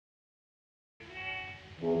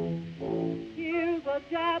Here's a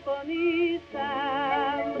Japanese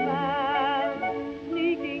sandman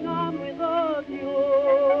sneaking on with a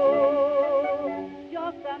mule.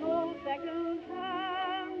 Just an old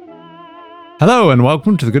second-hand man. Hello and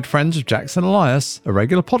welcome to the Good Friends of Jackson Elias, a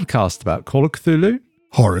regular podcast about Call of Cthulhu,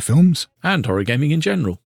 horror films, and horror gaming in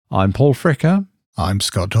general. I'm Paul Fricker. I'm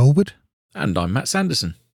Scott Holwood. And I'm Matt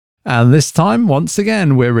Sanderson. And this time, once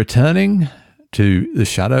again, we're returning to The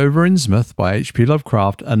Shadow over Innsmouth by H.P.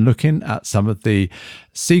 Lovecraft and looking at some of the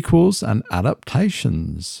sequels and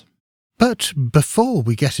adaptations. But before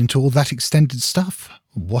we get into all that extended stuff,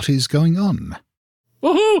 what is going on?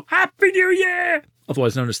 Woohoo! Happy New Year!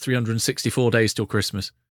 Otherwise known as 364 days till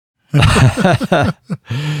Christmas. Happy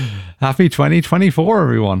 2024,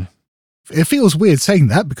 everyone. It feels weird saying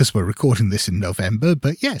that because we're recording this in November,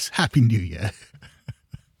 but yes, Happy New Year.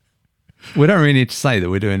 We don't really need to say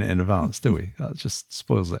that we're doing it in advance, do we? That just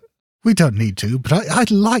spoils it. We don't need to, but I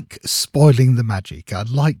like spoiling the magic. I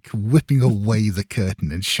like whipping away the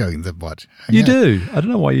curtain and showing them what. You do. I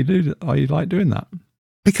don't know why you do. Why you like doing that.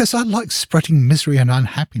 Because I like spreading misery and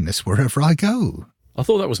unhappiness wherever I go. I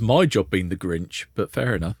thought that was my job being the Grinch, but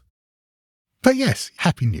fair enough. But yes,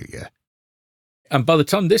 Happy New Year. And by the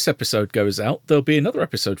time this episode goes out, there'll be another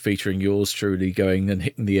episode featuring yours truly going and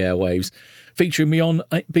hitting the airwaves, featuring me on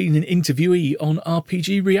being an interviewee on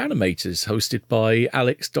RPG Reanimators, hosted by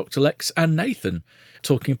Alex, Dr. Lex, and Nathan,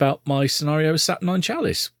 talking about my scenario Saturnine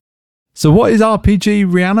Chalice. So what is RPG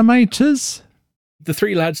Reanimators? The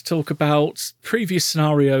three lads talk about previous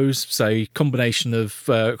scenarios, say combination of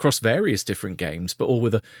across various different games, but all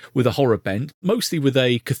with a horror bent, mostly with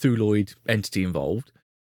a Cthulhuid entity involved.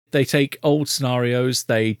 They take old scenarios,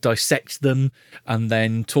 they dissect them, and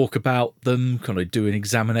then talk about them, kind of do an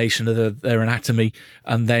examination of their anatomy,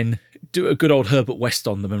 and then do a good old Herbert West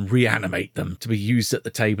on them and reanimate them to be used at the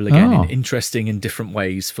table again in interesting and different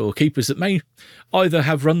ways for keepers that may either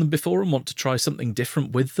have run them before and want to try something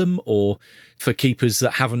different with them, or for keepers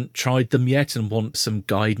that haven't tried them yet and want some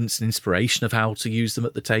guidance and inspiration of how to use them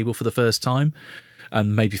at the table for the first time,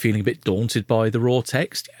 and maybe feeling a bit daunted by the raw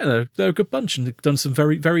text. Yeah, they're a good bunch, and they've done some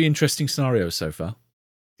very, very interesting scenarios so far.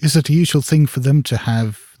 Is it a usual thing for them to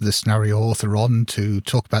have the scenario author on to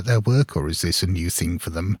talk about their work, or is this a new thing for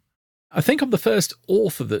them? I think I'm the first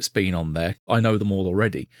author that's been on there. I know them all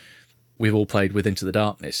already. We've all played with Into the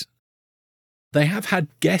Darkness. They have had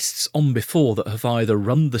guests on before that have either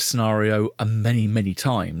run the scenario many, many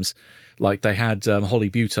times, like they had Holly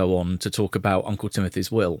Buteau on to talk about Uncle Timothy's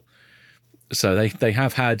will. So they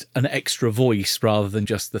have had an extra voice rather than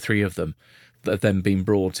just the three of them that have then been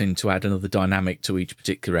brought in to add another dynamic to each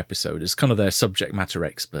particular episode as kind of their subject matter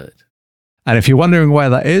expert. And if you're wondering where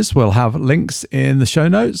that is, we'll have links in the show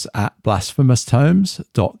notes at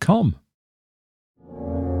blasphemoustomes.com.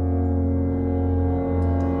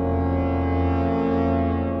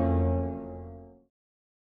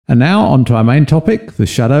 And now on to our main topic, The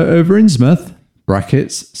Shadow over Innsmouth,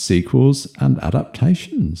 brackets, sequels and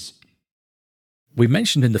adaptations. We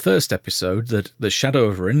mentioned in the first episode that The Shadow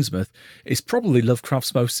over Innsmouth is probably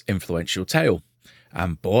Lovecraft's most influential tale.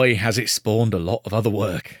 And boy, has it spawned a lot of other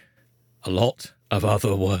work. A lot of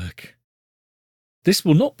other work. This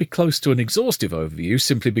will not be close to an exhaustive overview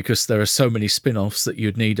simply because there are so many spin-offs that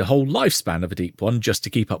you'd need a whole lifespan of a deep one just to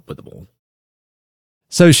keep up with them all.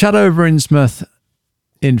 So Shadow over Innsmouth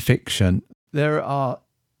in fiction, there are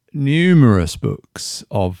numerous books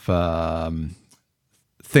of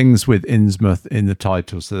things with Innsmouth in the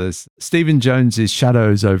title. So there's Stephen Jones's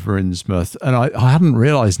Shadows over Innsmouth, and I hadn't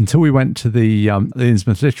realised until we went to the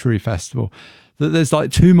Innsmouth Literary Festival that there's like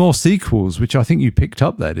two more sequels, which I think you picked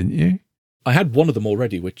up there, didn't you? I had one of them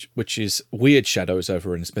already, which is Weird Shadows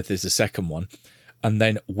over Innsmouth is the second one, and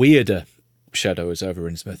then Weirder Shadows over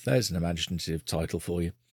Innsmouth. There's an imaginative title for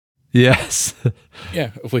you. Yes.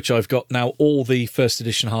 Yeah, of which I've got now all the first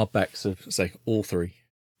edition hardbacks of, say, all three.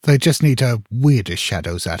 They just need a Weirder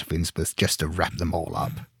Shadows out of Innsmouth just to wrap them all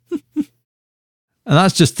up. And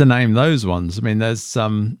that's just to name those ones. I mean, there's I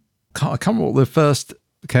can't remember what the first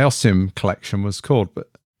Chaosium collection was called, but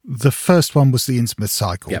the first one was the Innsmouth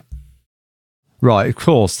Cycle. Yep. Right, of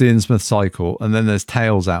course, the Innsmouth Cycle, and then there's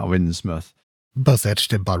Tales out of Innsmouth. Both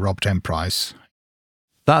edited by Rob Ten Price.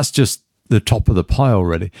 That's just the top of the pile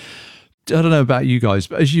already. I don't know about you guys,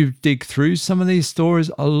 but as you dig through some of these stories,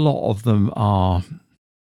 a lot of them are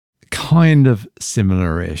kind of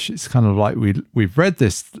similar-ish. It's kind of like we've read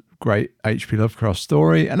this great H.P. Lovecraft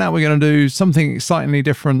story, and now we're going to do something excitingly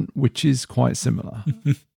different, which is quite similar.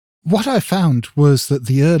 What I found was that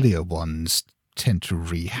the earlier ones tend to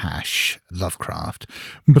rehash Lovecraft,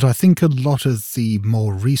 but I think a lot of the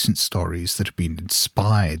more recent stories that have been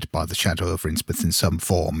inspired by The Shadow over Innsmouth in some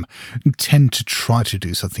form tend to try to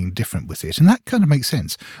do something different with it, and that kind of makes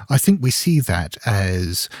sense. I think we see that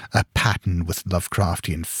as a pattern with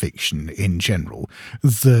Lovecraftian fiction in general,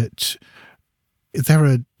 that there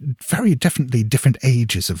are very definitely different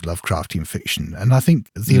ages of Lovecraftian fiction. And I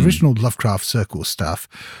think the original Lovecraft Circle stuff,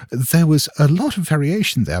 there was a lot of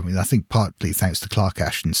variation there. I mean, I think partly thanks to Clark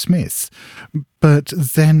Ashton Smith. But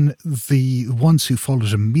then the ones who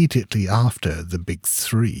followed immediately after the big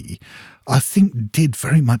three, I think did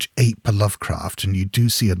very much ape Lovecraft. And you do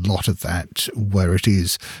see a lot of that where it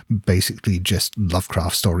is basically just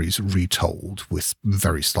Lovecraft stories retold with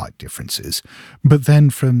very slight differences. But then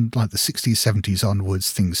from like the 60s, 70s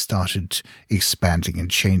onwards, things started expanding and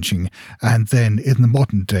changing. And then in the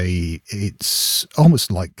modern day, it's almost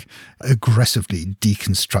like aggressively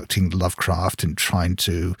deconstructing Lovecraft and trying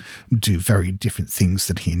to do very different things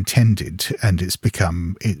than he intended. And it's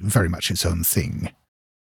become very much its own thing.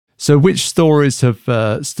 So which stories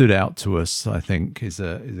have stood out to us, I think, is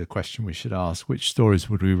a question we should ask. Which stories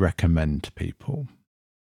would we recommend to people?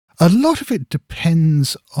 A lot of it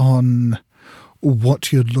depends on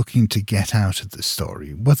what you're looking to get out of the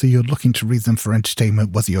story, whether you're looking to read them for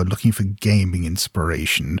entertainment, whether you're looking for gaming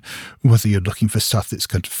inspiration, whether you're looking for stuff that's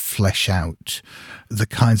going to flesh out the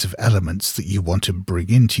kinds of elements that you want to bring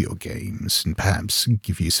into your games and perhaps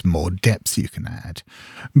give you some more depth you can add.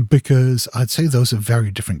 Because I'd say those are very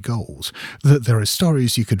different goals. That there are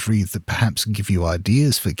stories you could read that perhaps give you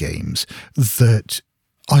ideas for games that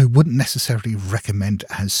I wouldn't necessarily recommend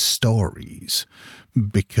as stories,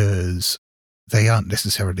 because they aren't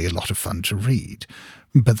necessarily a lot of fun to read,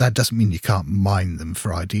 but that doesn't mean you can't mine them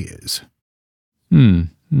for ideas. Fair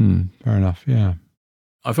enough, yeah.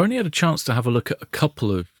 I've only had a chance to have a look at a couple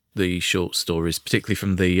of the short stories, particularly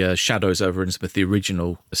from the Shadows over Innsmouth, the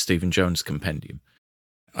original Stephen Jones compendium.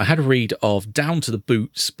 I had a read of Down to the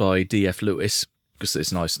Boots by D.F. Lewis, because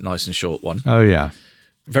it's nice and short one. Oh, yeah.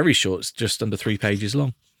 Very short, it's just under 3 pages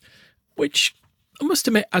long, which I must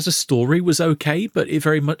admit, as a story, was okay, but it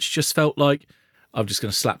very much just felt like I'm just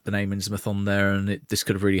going to slap the name Innsmouth on there and this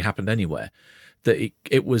could have really happened anywhere. That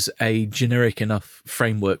it was a generic enough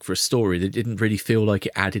framework for a story that didn't really feel like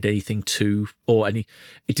it added anything to, it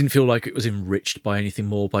didn't feel like it was enriched by anything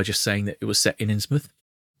more by just saying that it was set in Innsmouth.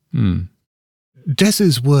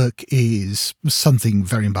 Des's work is something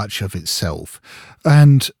very much of itself,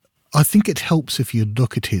 and I think it helps if you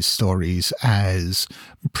look at his stories as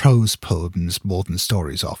prose poems more than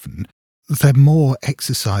stories often. They're more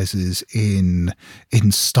exercises in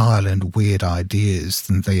style and weird ideas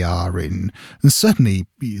than they are in, and certainly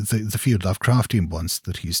the few Lovecraftian ones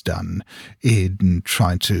that he's done in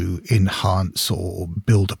trying to enhance or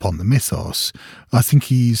build upon the mythos. I think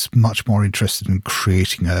he's much more interested in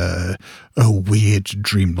creating a weird,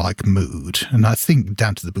 dreamlike mood, and I think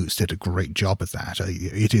Down to the Boots did a great job of that.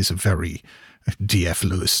 It is a very D.F.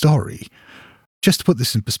 Lewis story. Just to put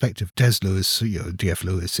this in perspective, D.F.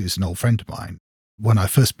 Lewis is an old friend of mine. When I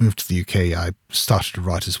first moved to the UK, I started a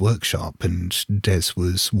writer's workshop, and Des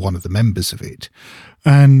was one of the members of it.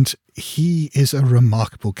 And he is a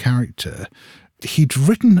remarkable character. He'd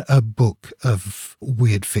written a book of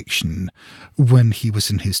weird fiction when he was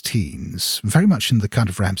in his teens, very much in the kind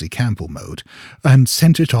of Ramsey Campbell mode, and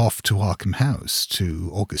sent it off to Arkham House, to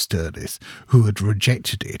August Derleth, who had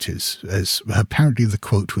rejected it as apparently the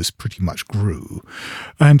quote was pretty much Gru,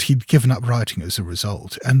 and he'd given up writing as a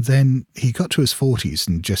result. And then he got to his 40s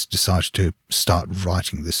and just decided to start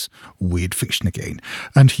writing this weird fiction again.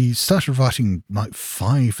 And he started writing like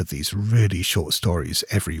 5 of these really short stories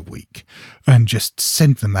every week, and just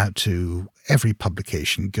sent them out to every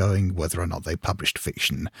publication going whether or not they published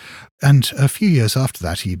fiction. And a few years after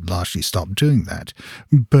that, he largely stopped doing that.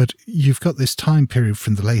 But you've got this time period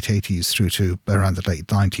from the late 80s through to around the late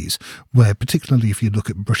 90s, where particularly if you look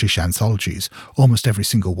at British anthologies, almost every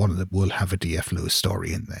single one of them will have a D.F. Lewis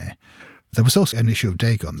story in there. There was also an issue of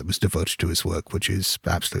Dagon that was devoted to his work, which is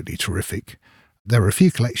absolutely terrific. There are a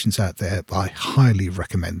few collections out there. I highly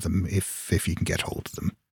recommend them if you can get hold of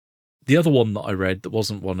them. The other one that I read that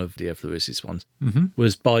wasn't one of D.F. Lewis's ones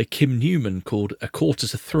was by Kim Newman, called A Quarter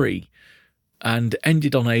to Three, and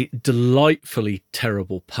ended on a delightfully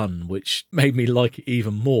terrible pun, which made me like it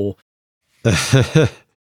even more.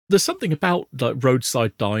 There's something about like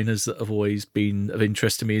roadside diners that have always been of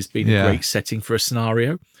interest to me as being a great setting for a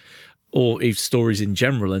scenario, or even stories in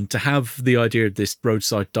general. And to have the idea of this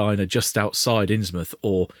roadside diner just outside Innsmouth,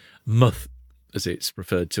 or Muth, as it's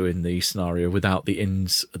referred to in the scenario, without the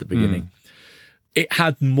inns at the beginning, it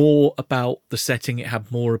had more about the setting, it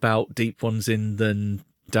had more about Deep Ones in than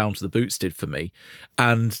Down to the Boots did for me.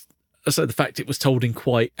 And so the fact it was told in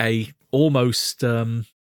quite a almost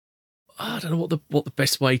I don't know what the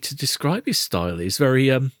best way to describe his style is. Very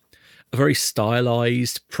a very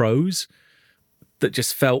stylized prose that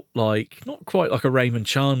just felt like not quite like a Raymond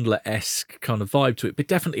Chandler-esque kind of vibe to it, but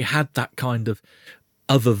definitely had that kind of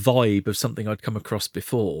other vibe of something I'd come across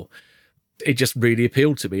before. It just really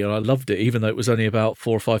appealed to me, and I loved it, even though it was only about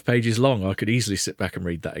 4 or 5 pages long. I could easily sit back and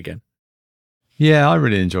read that again. Yeah, I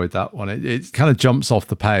really enjoyed that one. It kind of jumps off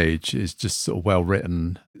the page. It's just sort of well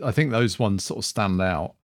written. I think those ones sort of stand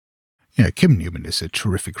out. Yeah, Kim Newman is a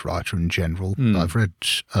terrific writer in general. I've read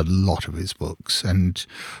a lot of his books, and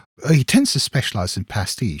he tends to specialise in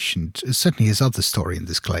pastiche, and certainly his other story in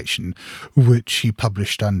this collection, which he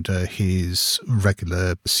published under his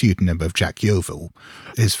regular pseudonym of Jack Yeovil,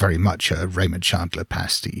 is very much a Raymond Chandler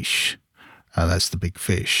pastiche. That's The Big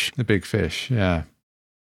Fish. The Big Fish, yeah.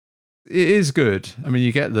 It is good. I mean,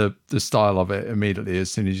 you get the style of it immediately.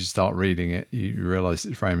 As soon as you start reading it, you realise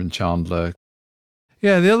it's Raymond Chandler.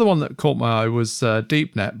 Yeah, the other one that caught my eye was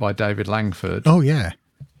Deep Net by David Langford. Oh, yeah.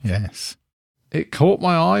 Yes. It caught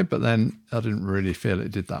my eye, but then I didn't really feel it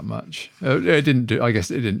did that much. I guess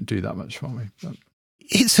it didn't do that much for me. But.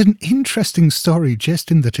 It's an interesting story just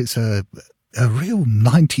in that it's a real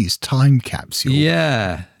 90s time capsule.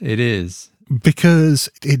 Yeah, it is. Because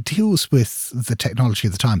it deals with the technology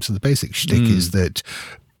of the time. So the basic shtick is that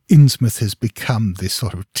Innsmouth has become this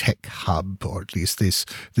sort of tech hub, or at least this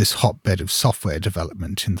hotbed of software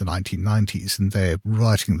development in the 1990s, and they're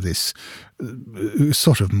writing this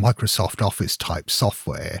sort of Microsoft Office type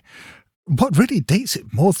software. What really dates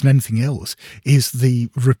it more than anything else is the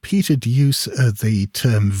repeated use of the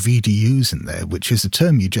term VDUs in there, which is a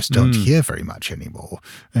term you just don't hear very much anymore.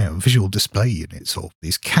 Visual display units, or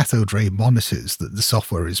these cathode ray monitors that the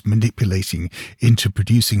software is manipulating into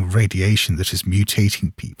producing radiation that is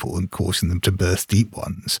mutating people and causing them to birth deep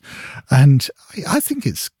ones. And I think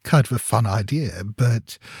it's kind of a fun idea,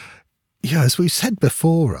 but yeah, as we've said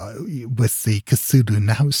before, with the Cthulhu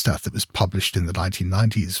Now stuff that was published in the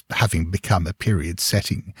 1990s, having become a period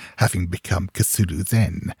setting, having become Cthulhu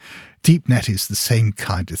then, DeepNet is the same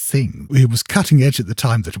kind of thing. It was cutting edge at the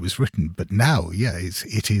time that it was written, but now, yeah,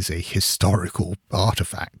 it is a historical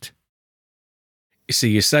artifact. So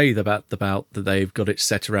you say about that they've got it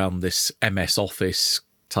set around this MS Office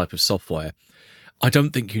type of software. I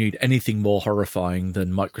don't think you need anything more horrifying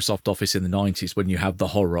than Microsoft Office in the 90s when you have the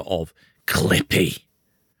horror of Clippy.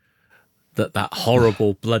 That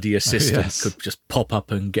horrible bloody assistant could just pop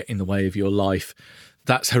up and get in the way of your life.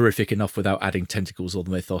 That's horrific enough without adding tentacles or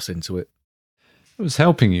the mythos into it. It was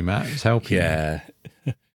helping you, Matt. It was helping you.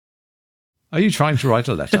 Are you trying to write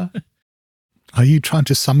a letter? Are you trying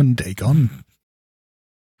to summon Dagon?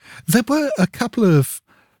 There were a couple of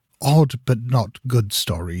odd but not good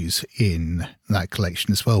stories in that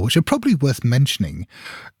collection as well, which are probably worth mentioning.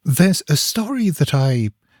 There's a story that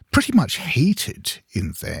I pretty much hated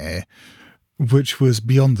in there, which was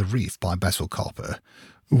Beyond the Reef by Basil Copper,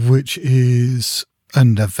 which is a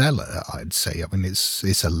novella, I'd say. I mean,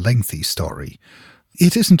 it's a lengthy story.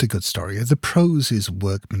 It isn't a good story. The prose is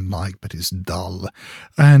workmanlike, but it's dull,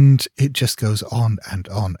 and it just goes on and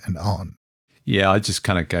on and on. Yeah, I just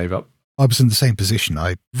kind of gave up. I was in the same position.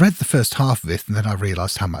 I read the first half of it, and then I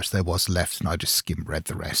realised how much there was left, and I just skim-read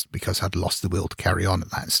the rest because I'd lost the will to carry on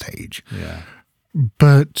at that stage. Yeah.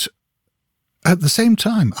 But at the same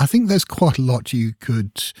time, I think there's quite a lot you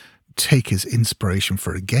could take as inspiration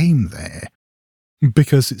for a game there,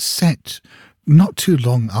 because it's set not too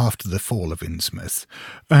long after the fall of Innsmouth,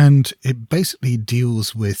 and it basically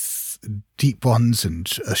deals with Deep Ones and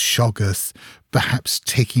a Shoggoth perhaps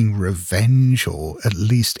taking revenge, or at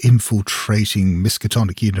least infiltrating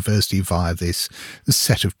Miskatonic University via this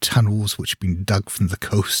set of tunnels which have been dug from the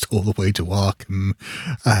coast all the way to Arkham,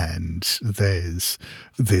 and there's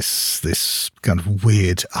this kind of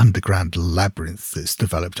weird underground labyrinth that's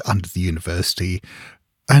developed under the university.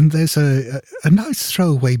 And there's a nice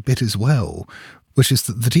throwaway bit as well, which is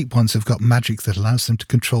that the Deep Ones have got magic that allows them to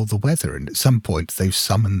control the weather, and at some point they've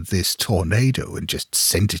summoned this tornado and just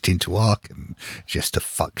sent it into Arkham just to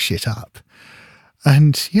fuck shit up.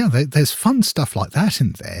 And yeah, there's fun stuff like that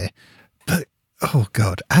in there, but oh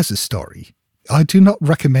god, as a story, I do not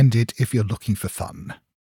recommend it if you're looking for fun.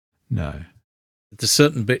 No. There's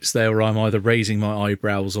certain bits there where I'm either raising my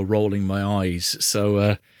eyebrows or rolling my eyes,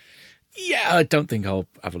 so yeah, I don't think I'll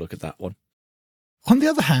have a look at that one. On the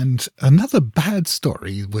other hand, another bad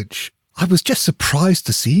story, which I was just surprised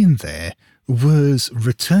to see in there, was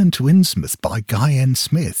Return to Innsmouth by Guy N.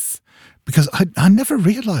 Smith. Because I never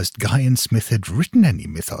realised Guy N. Smith had written any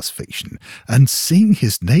mythos fiction, and seeing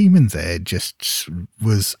his name in there just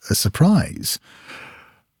was a surprise.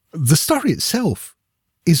 The story itself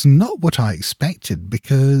is not what I expected,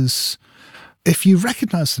 because if you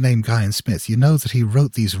recognise the name Guy N. Smith, you know that he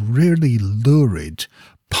wrote these really lurid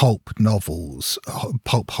pulp novels,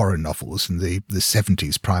 pulp horror novels in the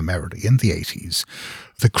 70s primarily, in the 80s,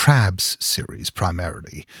 the Crabs series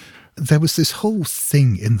primarily. There was this whole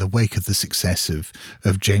thing in the wake of the success of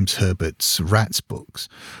James Herbert's Rats books,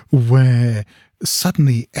 where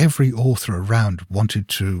suddenly every author around wanted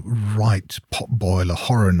to write potboiler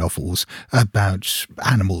horror novels about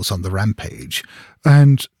animals on the rampage.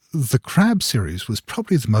 And the Crab series was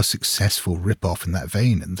probably the most successful rip-off in that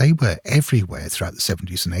vein, and they were everywhere throughout the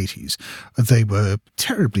 70s and 80s. They were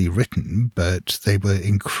terribly written, but they were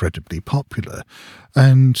incredibly popular.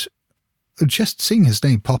 And just seeing his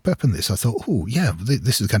name pop up in this, I thought, oh, yeah,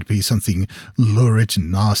 this is going to be something lurid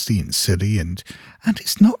and nasty and silly, and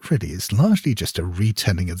it's not really. It's largely just a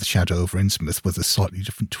retelling of The Shadow over Innsmouth with a slightly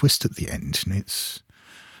different twist at the end, and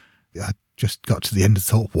I just got to the end and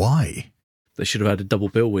thought, why? They should have had a double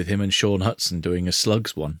bill with him and Sean Hudson doing a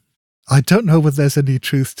Slugs one. I don't know whether there's any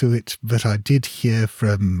truth to it, but I did hear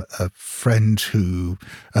from a friend who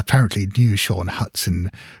apparently knew Sean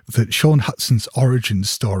Hudson that Sean Hudson's origin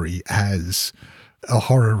story as a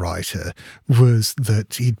horror writer was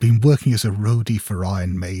that he'd been working as a roadie for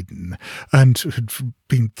Iron Maiden and had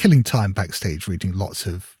been killing time backstage reading lots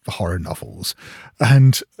of horror novels,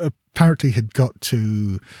 and apparently had got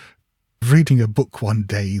to reading a book one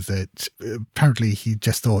day that apparently he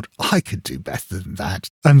just thought, I could do better than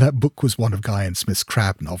that. And that book was one of Guy N. Smith's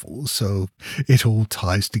Crab novels, so it all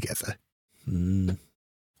ties together.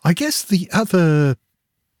 I guess the other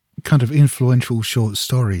kind of influential short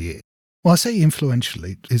story, well, I say influential,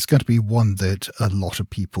 it's going to be one that a lot of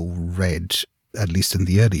people read, at least in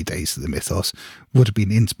the early days of the mythos, would have been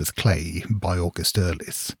Innsmouth Clay by August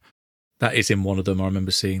Ehrlich. That is in one of them. I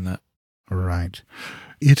remember seeing that. Right.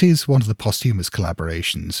 It is one of the posthumous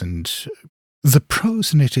collaborations, and the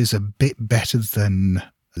prose in it is a bit better than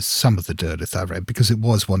some of the Derleth I read, because it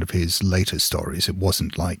was one of his later stories. It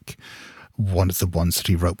wasn't like one of the ones that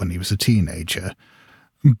he wrote when he was a teenager.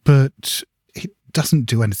 But it doesn't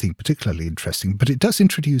do anything particularly interesting, but it does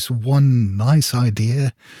introduce one nice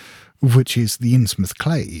idea, which is the Innsmouth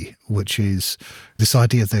Clay, which is this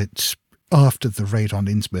idea that after the raid on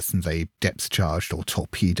Innsmouth and they depth-charged or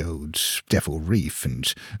torpedoed Devil Reef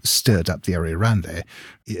and stirred up the area around there,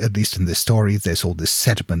 at least in this story, there's all this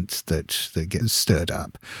sediment that gets stirred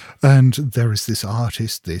up. And there is this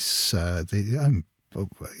artist,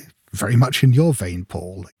 very much in your vein,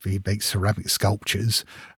 Paul. He makes ceramic sculptures.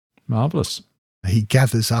 Marvellous. He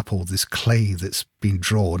gathers up all this clay that's been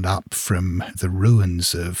drawn up from the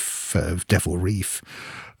ruins of Devil Reef,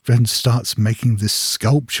 and starts making this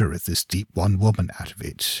sculpture of this deep one woman out of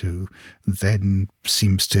it, who then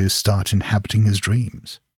seems to start inhabiting his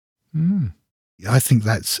dreams. I think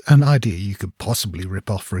that's an idea you could possibly rip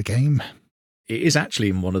off for a game. It is actually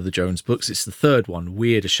in one of the Jones books. It's the third one,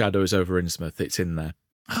 Weird as Shadows over Innsmouth. It's in there.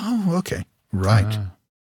 Oh, okay. Right.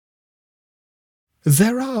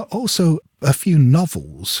 There are also a few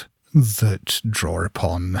novels that draw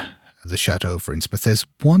upon The Shadow over Innsmouth. There's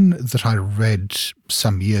one that I read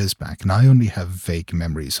some years back, and I only have vague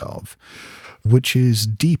memories of, which is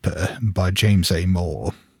Deeper by James A.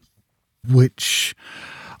 Moore, which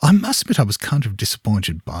I must admit I was kind of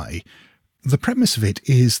disappointed by. The premise of it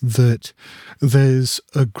is that there's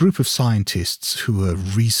a group of scientists who are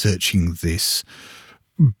researching this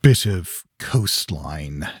bit of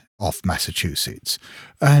coastline off Massachusetts,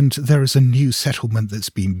 and there is a new settlement that's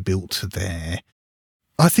been built there.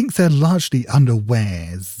 I think they're largely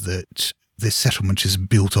unaware that this settlement is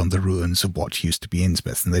built on the ruins of what used to be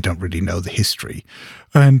Innsmouth, and they don't really know the history.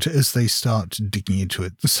 And as they start digging into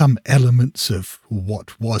it, some elements of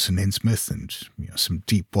what was in Innsmouth and some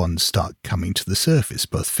deep ones start coming to the surface,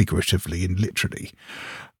 both figuratively and literally.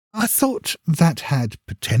 I thought that had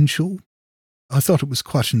potential. I thought it was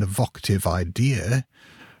quite an evocative idea,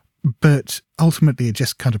 but ultimately it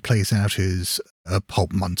just kind of plays out as a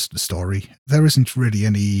pulp monster story. There isn't really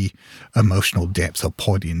any emotional depth or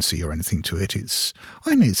poignancy or anything to it. It's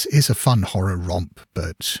a fun horror romp,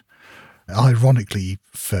 but ironically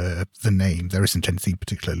for the name, there isn't anything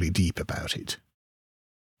particularly deep about it.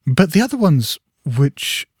 But the other ones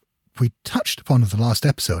which we touched upon in the last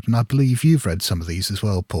episode, and I believe you've read some of these as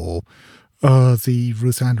well, Paul, are the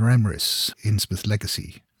Ruth Anna Emrys Innsmouth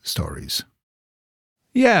Legacy stories.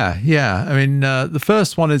 Yeah. I mean, the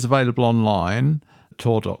first one is available online,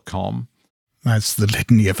 tor.com. That's the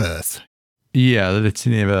Litany of Earth. Yeah, the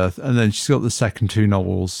Litany of Earth. And then she's got the second two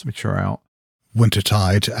novels, which are out.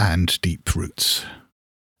 Wintertide and Deep Roots.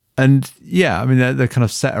 And yeah, I mean, they're kind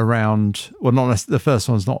of set around, well, not the first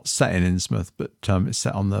one's not set in Innsmouth, but it's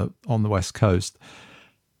set on the West Coast,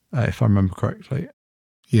 if I remember correctly.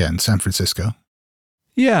 Yeah, in San Francisco.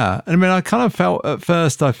 Yeah. And I mean, I kind of felt, at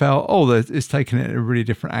first, it's taking it at a really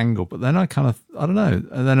different angle. But then I don't know.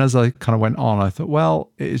 And then as I kind of went on, I thought,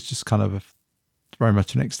 well, it is just kind of very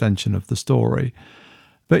much an extension of the story.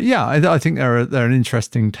 But yeah, I think they're an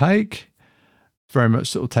interesting take. Very much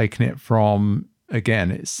sort of taking it from,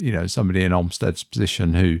 again, it's, somebody in Olmsted's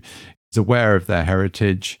position who is aware of their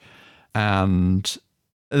heritage, and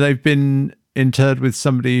they've been interred with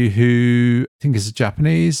somebody who I think is a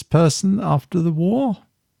Japanese person after the war,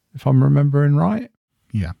 if I'm remembering right.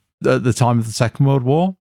 Yeah. At the time of the Second World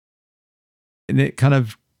War. And it kind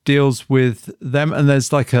of deals with them. And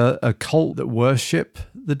there's like a cult that worship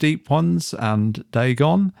the Deep Ones and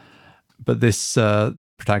Dagon. But this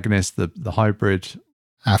protagonist, the hybrid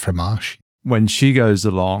Aframash, when she goes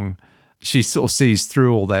along, she sort of sees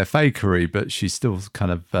through all their fakery, but she's still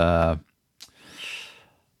kind of, I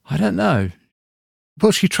don't know.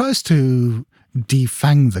 Well, she tries to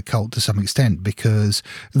defang the cult to some extent because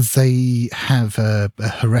they have a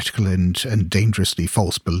heretical and dangerously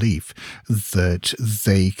false belief that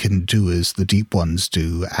they can do as the Deep Ones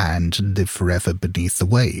do and live forever beneath the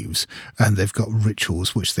waves. And they've got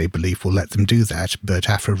rituals which they believe will let them do that, but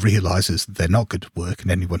Afra realizes that they're not going to work and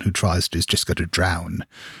anyone who tries it is just going to drown.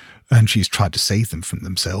 And she's tried to save them from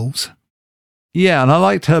themselves. Yeah, and I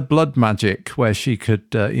liked her blood magic where she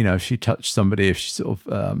could, if she touched somebody, if she sort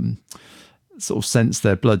of sensed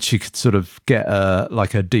their blood, she could sort of get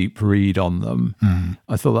a deep read on them.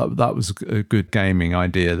 I thought that was a good gaming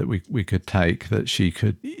idea that we could take, that she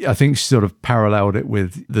could, I think she sort of paralleled it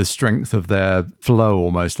with the strength of their flow,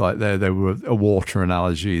 almost like they were a water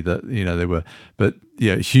analogy that, they were, but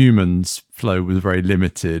humans' flow was very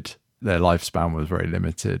limited. Their lifespan was very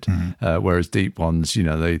limited. Whereas Deep Ones,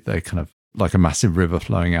 they kind of like a massive river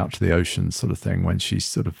flowing out to the ocean sort of thing when she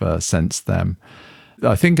sort of sensed them.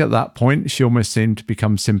 I think at that point, she almost seemed to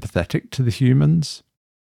become sympathetic to the humans.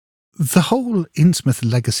 The whole Innsmouth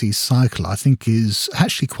legacy cycle, I think, is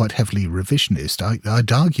actually quite heavily revisionist.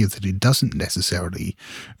 I'd argue that it doesn't necessarily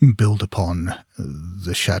build upon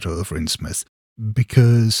the Shadow over Innsmouth,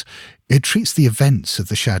 because it treats the events of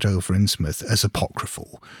the Shadow over Innsmouth as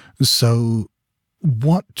apocryphal. So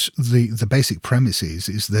what the basic premise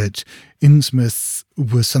is that Innsmouth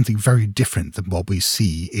was something very different than what we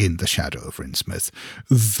see in The Shadow over Innsmouth.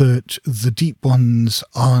 That the Deep Ones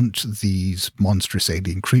aren't these monstrous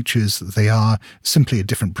alien creatures, they are simply a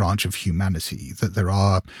different branch of humanity. That there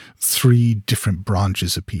are three different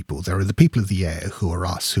branches of people. There are the people of the air, who are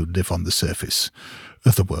us, who live on the surface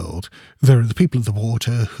of the world. There are the people of the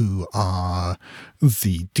water, who are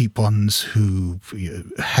the Deep Ones, who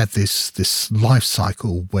had this life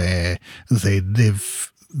cycle where they live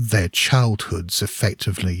their childhoods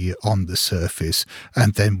effectively on the surface,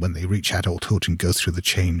 and then when they reach adulthood and go through the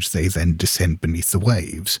change, they then descend beneath the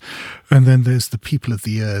waves. And then there's the people of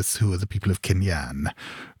the earth, who are the people of Kinyan,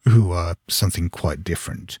 who are something quite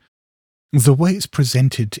different. The way it's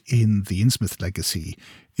presented in the Innsmouth legacy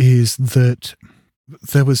is that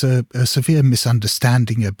there was a severe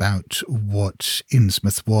misunderstanding about what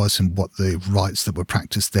Innsmouth was and what the rites that were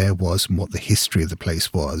practiced there was and what the history of the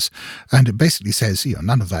place was. And it basically says,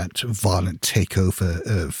 none of that violent takeover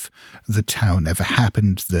of the town ever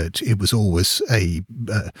happened, that it was always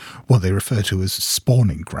what they refer to as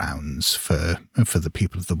spawning grounds for the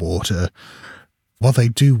people of the water. While they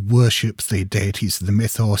do worship the deities of the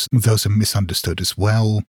mythos, those are misunderstood as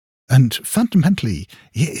well. And fundamentally,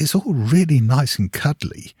 it's all really nice and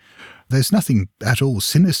cuddly. There's nothing at all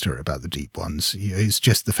sinister about the Deep Ones. It's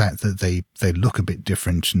just the fact that they look a bit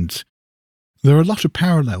different. And there are a lot of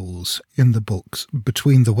parallels in the books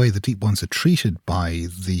between the way the Deep Ones are treated by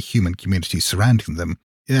the human community surrounding them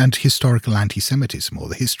and historical anti-Semitism, or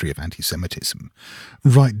the history of anti-Semitism,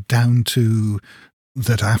 right down to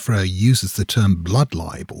that Afra uses the term blood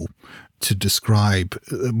libel to describe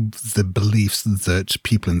the beliefs that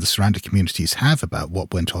people in the surrounding communities have about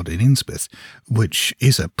what went on in Innsmouth, which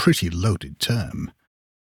is a pretty loaded term.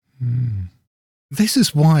 This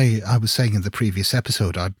is why I was saying in the previous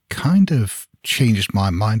episode, I kind of changed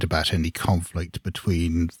my mind about any conflict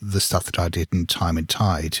between the stuff that I did in Time and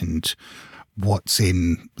Tide and what's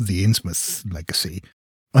in the Innsmouth legacy.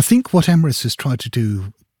 I think what Emrys has tried to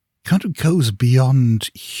do kind of goes beyond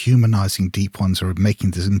humanizing deep ones or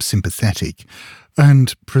making them sympathetic,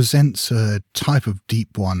 and presents a type of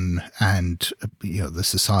deep one and the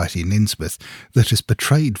society in Innsmouth that is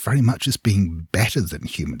portrayed very much as being better than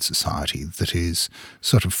human society, that is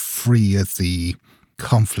sort of free of the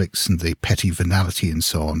conflicts and the petty venality and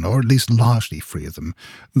so on, or at least largely free of them.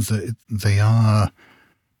 They are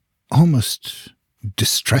almost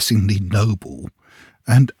distressingly noble.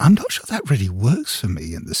 And I'm not sure that really works for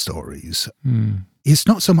me in the stories. It's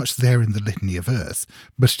not so much there in the Litany of Earth,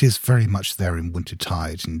 but it is very much there in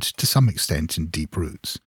Wintertide and to some extent in Deep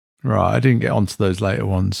Roots. Right, I didn't get onto those later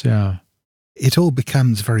ones, yeah. It all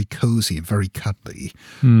becomes very cosy and very cuddly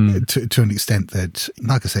to an extent that,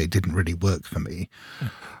 like I say, it didn't really work for me.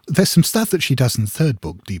 There's some stuff that she does in the third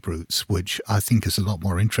book, Deep Roots, which I think is a lot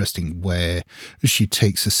more interesting, where she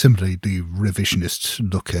takes a similarly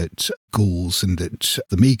revisionist look at ghouls and at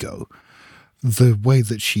the Migo. The way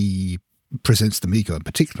that she presents the Migo in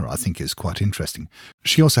particular, I think, is quite interesting.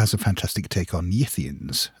 She also has a fantastic take on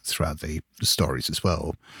Yithians throughout the stories as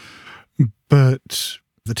well. But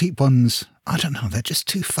the deep ones, I don't know, they're just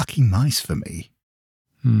too fucking nice for me.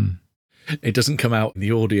 It doesn't come out in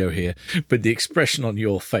the audio here, but the expression on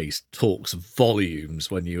your face talks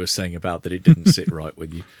volumes when you were saying about that it didn't sit right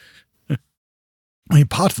with you. I mean,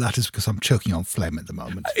 part of that is because I'm choking on phlegm at the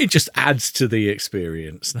moment. It just adds to the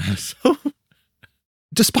experience.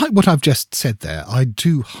 Despite what I've just said there, I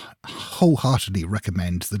do wholeheartedly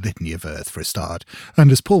recommend The Litany of Earth for a start.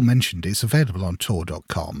 And as Paul mentioned, it's available on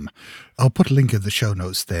Tor.com. I'll put a link in the show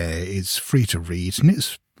notes there. It's free to read and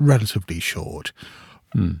it's relatively short.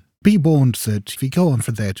 Be warned that if you go on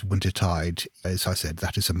from there to Wintertide, as I said,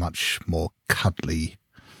 that is a much more cuddly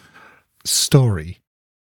story.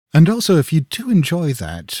 And also, if you do enjoy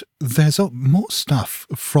that, there's more stuff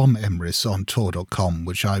from Emrys on Tor.com,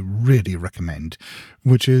 which I really recommend,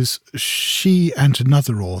 which is she and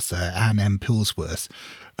another author, Anne M. Pillsworth,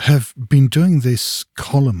 have been doing this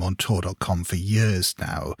column on Tor.com for years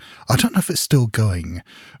now. I don't know if it's still going,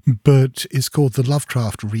 but it's called the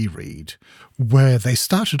Lovecraft Reread, where they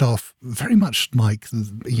started off very much like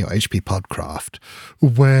H.P. Podcraft,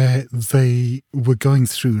 where they were going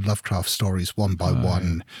through Lovecraft stories one by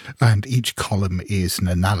one, and each column is an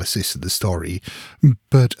analysis of the story,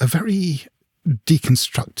 but a very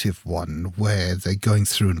deconstructive one where they're going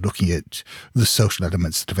through and looking at the social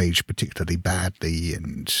elements that have aged particularly badly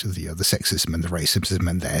and the sexism and the racism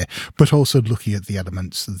in there, but also looking at the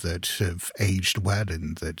elements that have aged well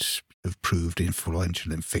and that have proved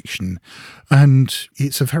influential in fiction. And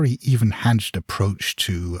it's a very even-handed approach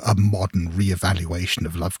to a modern re-evaluation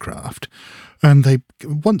of Lovecraft. And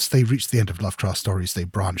once they reached the end of Lovecraft stories, they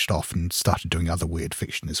branched off and started doing other weird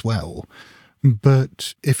fiction as well.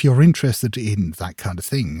 But if you're interested in that kind of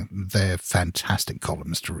thing, they're fantastic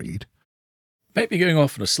columns to read. Maybe going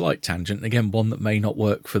off on a slight tangent, again, one that may not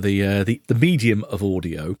work for the medium of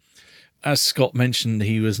audio. As Scott mentioned,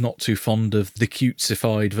 he was not too fond of the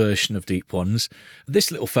cutesified version of Deep Ones.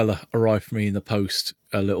 This little fella arrived for me in the post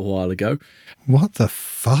a little while ago. What the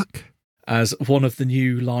fuck? As one of the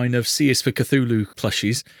new line of Seers for Cthulhu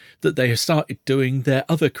plushies that they have started doing their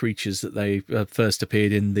other creatures that they first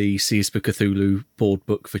appeared in the Seers for Cthulhu board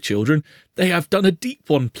book for children. They have done a Deep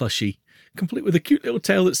One plushie, complete with a cute little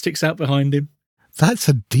tail that sticks out behind him. That's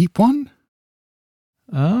a deep one?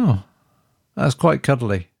 Oh, that's quite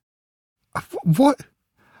cuddly. What?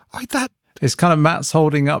 It's kind of Matt's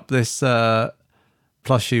holding up this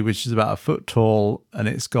plushie, which is about a foot tall, and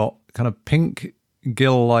it's got kind of pink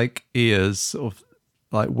gill-like ears, sort of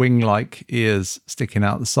like wing-like ears sticking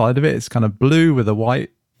out the side of it. It's kind of blue with a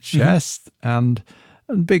white chest and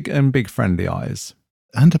big friendly eyes.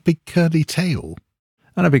 And a big curly tail.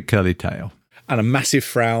 And a big curly tail. And a massive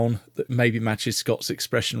frown that maybe matches Scott's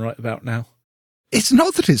expression right about now. It's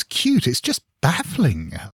not that it's cute, it's just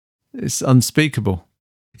baffling. It's unspeakable.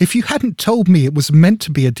 If you hadn't told me it was meant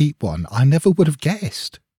to be a deep one, I never would have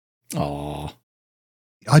guessed. Aww.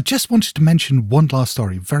 I just wanted to mention one last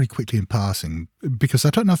story very quickly in passing, because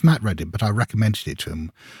I don't know if Matt read it, but I recommended it to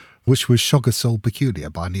him, which was Shoggoth's Soul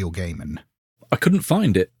Peculiar by Neil Gaiman. I couldn't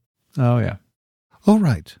find it. Oh, yeah. All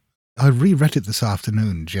right. I reread it this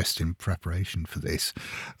afternoon just in preparation for this,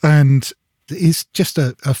 and it's just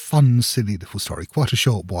a fun, silly little story, quite a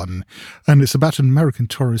short one, and it's about an American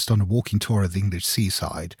tourist on a walking tour of the English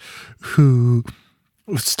seaside who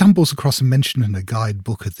stumbles across a mention in a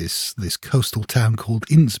guidebook of this coastal town called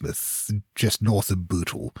Innsmouth, just north of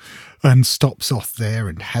Bootle, and stops off there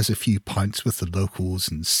and has a few pints with the locals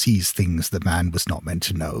and sees things the man was not meant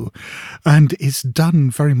to know. And it's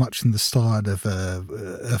done very much in the style of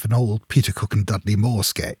an old Peter Cook and Dudley Moore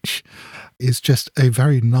sketch. It's just a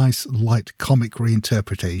very nice, light comic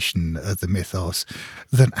reinterpretation of the mythos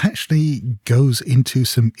that actually goes into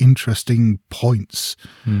some interesting points,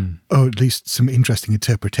 or at least some interesting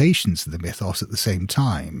interpretations of the mythos at the same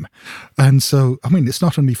time. And so, I mean, it's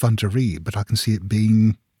not only fun to read, but I can see it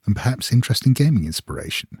being perhaps interesting gaming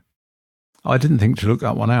inspiration. I didn't think to look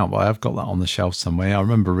that one out, but I've got that on the shelf somewhere. I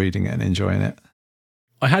remember reading it and enjoying it.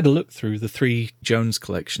 I had a look through the 3 Jones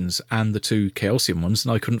collections and the 2 Chaosium ones,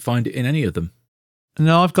 and I couldn't find it in any of them.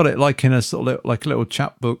 No, I've got it like in a sort of like a little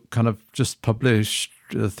chapbook, kind of just published,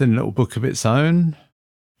 a thin little book of its own.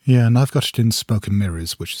 Yeah, and I've got it in Smoke and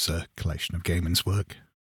Mirrors, which is a collection of Gaiman's work.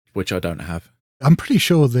 Which I don't have. I'm pretty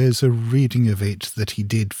sure there's a reading of it that he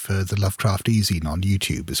did for the Lovecraft e-zine on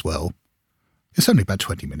YouTube as well. It's only about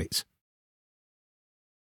 20 minutes.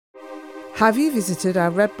 Have you visited our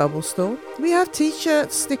Redbubble store? We have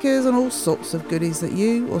t-shirts, stickers and all sorts of goodies that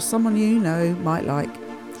you or someone you know might like.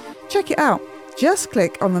 Check it out. Just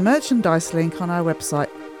click on the merchandise link on our website,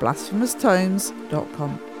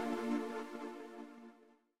 blasphemoustomes.com.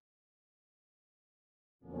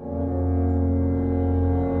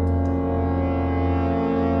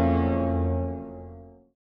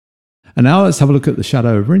 And now let's have a look at The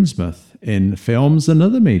Shadow of Innsmouth in films and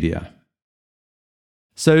other media.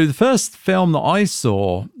 So the first film that I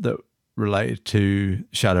saw that related to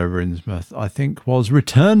Shadow of Innsmouth, I think, was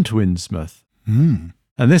Return to Innsmouth. And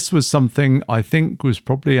this was something I think was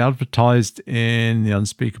probably advertised in The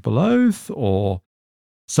Unspeakable Oath or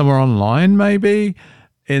somewhere online maybe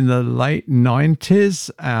in the late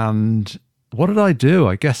 90s. And what did I do?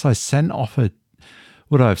 I guess I sent off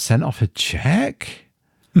would I have sent off a check?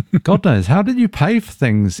 God knows. How did you pay for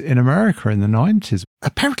things in America in the 90s?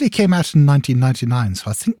 Apparently it came out in 1999, so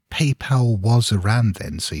I think PayPal was around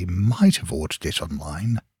then, so you might have ordered it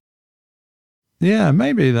online. Yeah,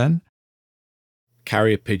 maybe then.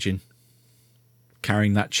 Carrier pigeon.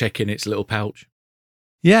 Carrying that check in its little pouch.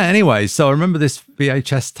 Yeah, anyway, so I remember this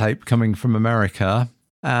VHS tape coming from America.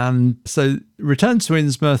 And so Return to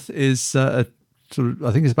Innsmouth is I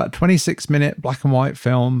think it's about a 26-minute black and white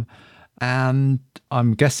film. And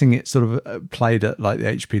I'm guessing it sort of played at like the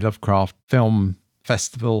H.P. Lovecraft Film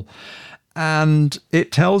Festival. And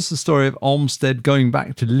it tells the story of Olmsted going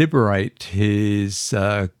back to liberate his,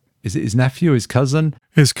 is it his nephew, his cousin?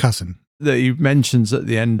 His cousin. That he mentions at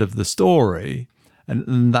the end of the story.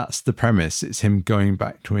 And that's the premise. It's him going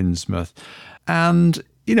back to Innsmouth. And,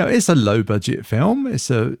 you know, it's a low budget film.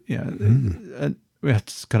 It's and we have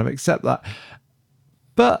to kind of accept that.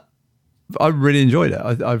 But I really enjoyed it.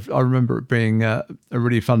 I remember it being a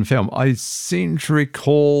really fun film. I seem to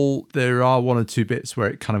recall there are one or two bits where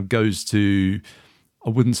it kind of goes to, I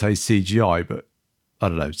wouldn't say CGI, but I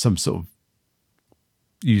don't know, some sort of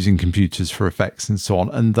using computers for effects and so on.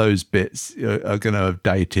 And those bits are going to have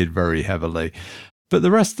dated very heavily. But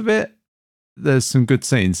the rest of it, there's some good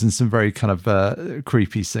scenes and some very kind of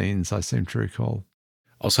creepy scenes, I seem to recall.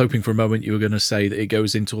 I was hoping for a moment you were going to say that it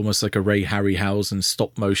goes into almost like a Ray Harryhausen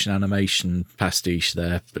stop-motion animation pastiche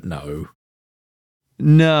there, but no.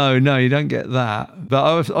 No, you don't get that.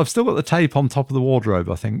 But I've still got the tape on top of the wardrobe,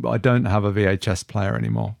 I think, but I don't have a VHS player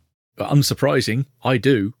anymore. But unsurprising, I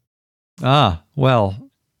do. Ah,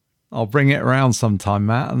 well, I'll bring it around sometime,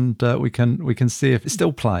 Matt, and we can see if it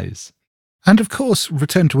still plays. And of course,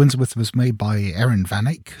 Return to Innsmouth was made by Aaron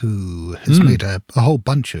Vanek, who has made a whole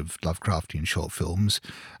bunch of Lovecraftian short films,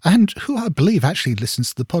 and who I believe actually listens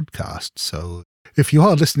to the podcast. So if you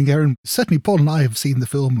are listening, Aaron, certainly Paul and I have seen the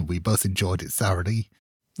film, and we both enjoyed it thoroughly.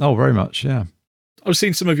 Oh, very much, yeah. I've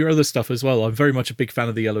seen some of your other stuff as well. I'm very much a big fan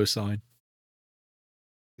of The Yellow Sign.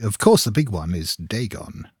 Of course, the big one is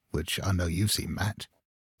Dagon, which I know you've seen, Matt.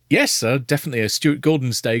 Yes, definitely. Stuart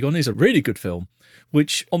Gordon's Dagon is a really good film,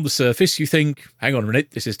 which on the surface you think, hang on a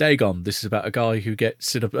minute, this is Dagon. This is about a guy who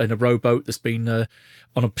gets in a rowboat that's been on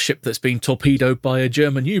a ship that's been torpedoed by a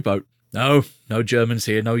German U-boat. No Germans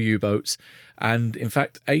here, no U-boats. And in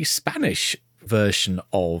fact, a Spanish version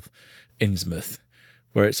of Innsmouth,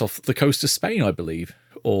 where it's off the coast of Spain, I believe,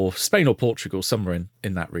 or Spain or Portugal, somewhere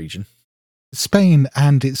in that region. Spain,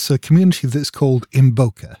 and it's a community that's called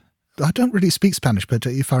Imboca. I don't really speak Spanish, but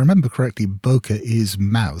if I remember correctly, boca is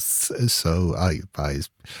mouth, so I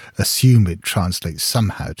assume it translates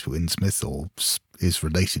somehow to Innsmouth or is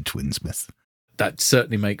related to Innsmouth. That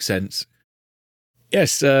certainly makes sense.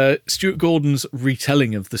 Yes, Stuart Gordon's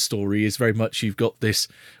retelling of the story is very much you've got this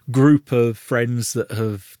group of friends that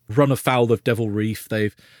have run afoul of Devil Reef.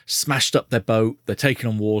 They've smashed up their boat, they're taken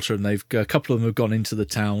on water, and a couple of them have gone into the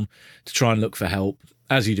town to try and look for help.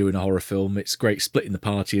 As you do in a horror film, it's great splitting the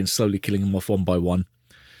party and slowly killing them off one by one.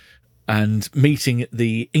 And meeting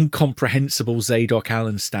the incomprehensible Zadok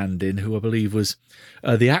Allen stand-in, who I believe was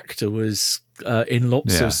the actor was in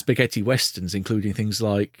lots of spaghetti westerns, including things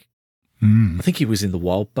like I think he was in The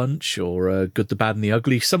Wild Bunch or Good, the Bad and the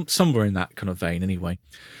Ugly, somewhere in that kind of vein anyway.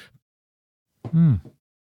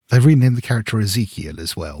 They renamed the character Ezekiel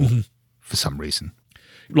as well, for some reason.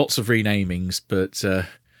 Lots of renamings, but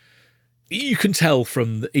you can tell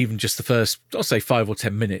from even just the first, I'll say 5 or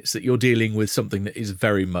 10 minutes, that you're dealing with something that is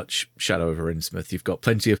very much Shadow over Innsmouth. You've got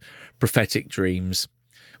plenty of prophetic dreams.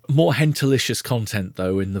 More hentalicious content,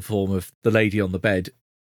 though, in the form of the lady on the bed.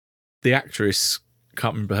 The actress,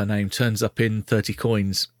 can't remember her name, turns up in 30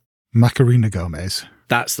 Coins. Macarena Gomez.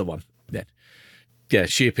 That's the one. Yeah,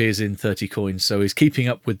 she appears in 30 Coins, so he's keeping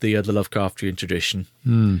up with the Lovecraftian tradition.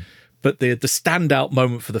 But the standout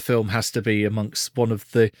moment for the film has to be amongst one of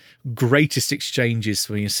the greatest exchanges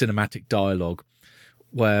for cinematic dialogue,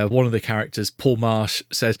 where one of the characters, Paul Marsh,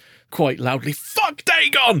 says quite loudly, "Fuck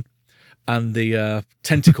Dagon!" And the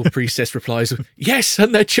tentacle priestess replies, "Yes,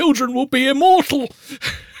 and their children will be immortal."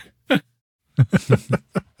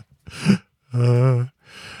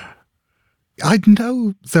 I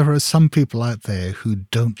know there are some people out there who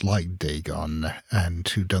don't like Dagon and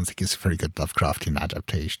who don't think it's a very good Lovecraftian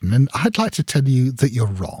adaptation, and I'd like to tell you that you're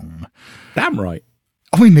wrong. Damn right.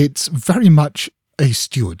 I mean, it's very much a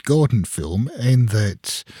Stuart Gordon film in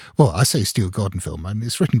that, well, I say Stuart Gordon film, and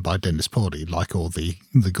it's written by Dennis Pawley, like all the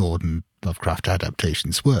Gordon Lovecraft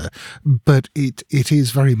adaptations were, but it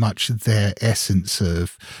is very much their essence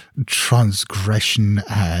of transgression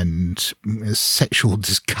and sexual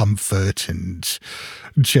discomfort and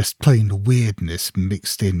just plain weirdness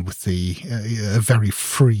mixed in with a very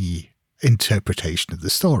free interpretation of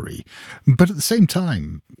the story. But at the same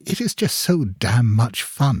time, it is just so damn much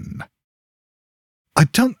fun. I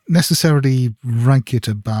don't necessarily rank it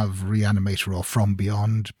above Reanimator or From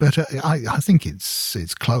Beyond, but I think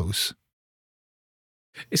it's close.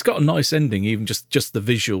 It's got a nice ending, even just the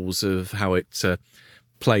visuals of how it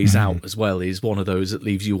plays out as well is one of those that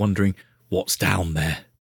leaves you wondering what's down there.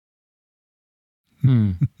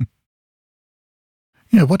 Yeah,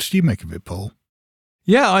 what did you make of it, Paul?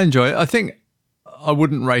 Yeah, I enjoy it. I think I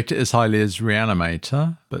wouldn't rate it as highly as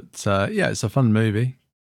Reanimator, but yeah, it's a fun movie.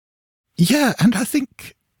 Yeah, and I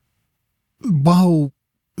think while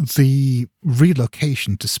the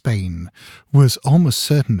relocation to Spain was almost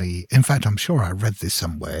certainly, in fact, I'm sure I read this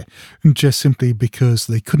somewhere, just simply because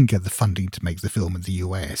they couldn't get the funding to make the film in the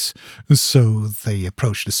US. So they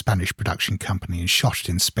approached a Spanish production company and shot it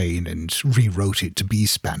in Spain and rewrote it to be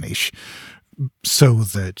Spanish so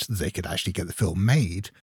that they could actually get the film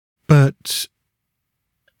made. But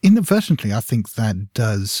inadvertently, I think that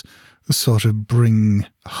does sort of bring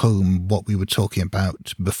home what we were talking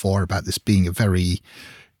about before, about this being a very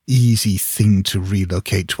easy thing to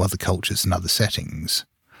relocate to other cultures and other settings.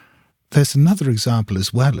 There's another example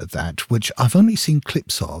as well of that, which I've only seen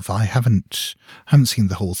clips of. I haven't seen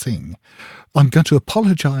the whole thing. I'm going to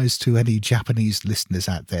apologise to any Japanese listeners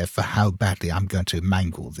out there for how badly I'm going to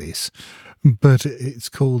mangle this, but it's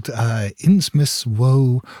called Innsmouth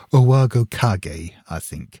wo Owago Kage, I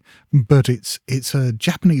think. But it's a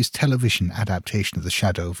Japanese television adaptation of The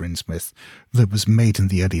Shadow over Innsmouth that was made in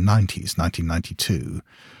the early 90s, 1992.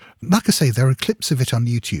 Like I say, there are clips of it on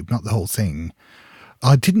YouTube, not the whole thing.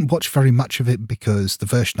 I didn't watch very much of it because the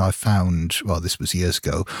version I found, well, this was years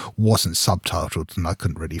ago, wasn't subtitled and I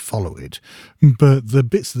couldn't really follow it. But the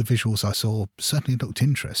bits of the visuals I saw certainly looked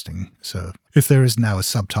interesting. So if there is now a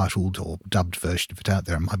subtitled or dubbed version of it out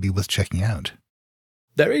there, it might be worth checking out.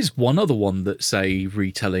 There is one other one that's a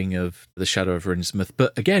retelling of The Shadow over Innsmouth,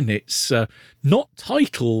 but again, it's not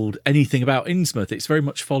titled anything about Innsmouth. It very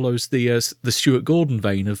much follows the Stuart Gordon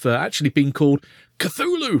vein of actually being called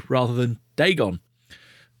Cthulhu rather than Dagon.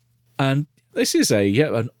 And this is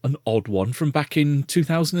an odd one from back in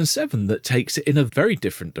 2007 that takes it in a very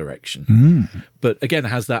different direction. But again,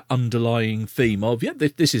 has that underlying theme of,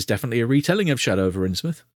 this is definitely a retelling of Shadow over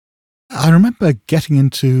Innsmouth. I remember getting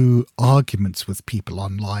into arguments with people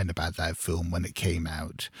online about that film when it came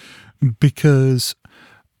out, because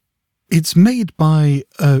It's made by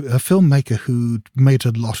a filmmaker who made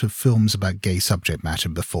a lot of films about gay subject matter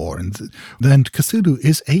before, and Cthulhu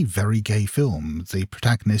is a very gay film. The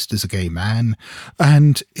protagonist is a gay man,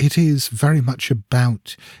 and it is very much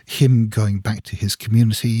about him going back to his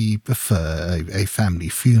community for a family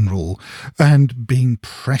funeral and being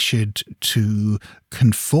pressured to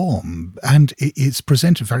conform. And it's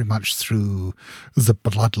presented very much through the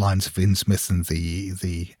bloodlines of Innsmouth and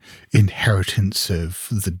the inheritance of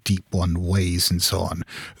the deep one ways and so on,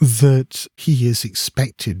 that he is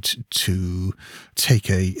expected to take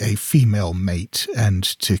a female mate and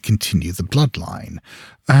to continue the bloodline.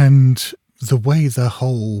 And the way the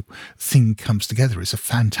whole thing comes together is a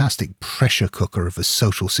fantastic pressure cooker of a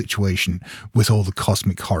social situation with all the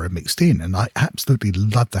cosmic horror mixed in. And I absolutely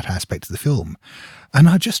love that aspect of the film. And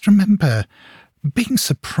I just remember being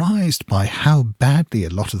surprised by how badly a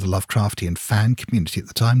lot of the Lovecraftian fan community at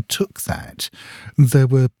the time took that. There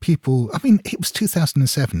were people, I mean, it was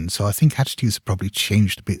 2007, so I think attitudes have probably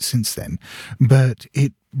changed a bit since then, but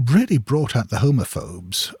it really brought out the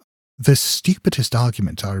homophobes. The stupidest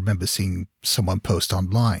argument I remember seeing someone post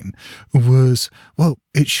online was, well,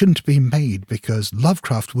 it shouldn't be made because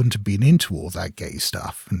Lovecraft wouldn't have been into all that gay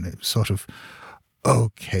stuff. And it was sort of,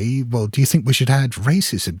 okay, well, do you think we should add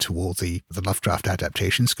racism to all the Lovecraft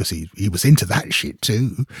adaptations? Because he was into that shit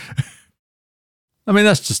too. I mean,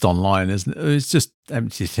 that's just online, isn't it? It's just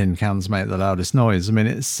empty tin cans make the loudest noise. I mean,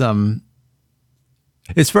 it's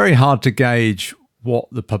very hard to gauge what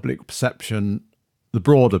the public perception, the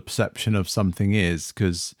broader perception of something is,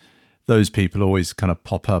 because those people always kind of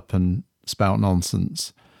pop up and spout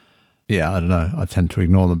nonsense. Yeah, I don't know. I tend to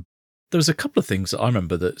ignore them. There was a couple of things that I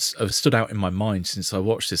remember that have stood out in my mind since I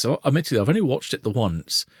watched this. Admittedly, I've only watched it the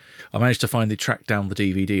once. I managed to finally track down the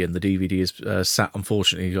DVD, and the DVD has sat,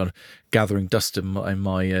 unfortunately, on gathering dust in my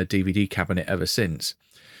DVD cabinet ever since.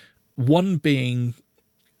 One being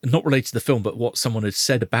not related to the film, but what someone had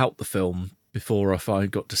said about the film before I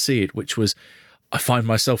got to see it, which was, I find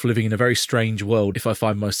myself living in a very strange world if I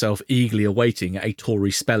find myself eagerly awaiting a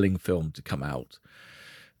Tori Spelling film to come out.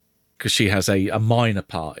 Because she has a minor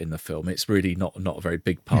part in the film. It's really not a very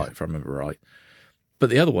big part, if I remember right. But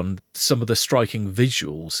the other one, some of the striking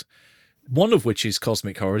visuals, one of which is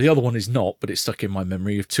cosmic horror, the other one is not, but it's stuck in my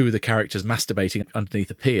memory, of two of the characters masturbating underneath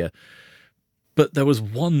a pier. But there was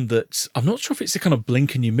one that, I'm not sure if it's a kind of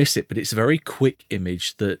blink and you miss it, but it's a very quick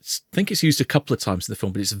image that I think it's used a couple of times in the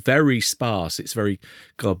film, but it's very sparse. It's very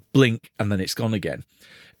kind of blink and then it's gone again.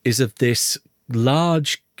 Is of this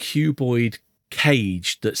large cuboid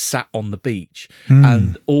cage that sat on the beach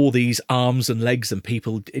and all these arms and legs and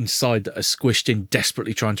people inside that are squished in,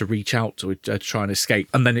 desperately trying to reach out to try and escape,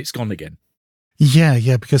 and then it's gone again.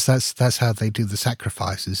 Yeah, because that's how they do the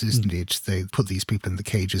sacrifices, isn't it? They put these people in the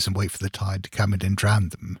cages and wait for the tide to come in and drown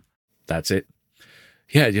them. That's it.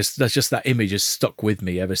 Yeah, that's just that image has stuck with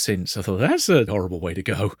me ever since. I thought, that's a horrible way to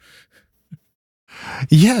go.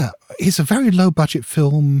 Yeah, it's a very low budget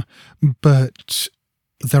film, but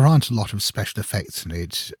there aren't a lot of special effects in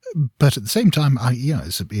it, but at the same time,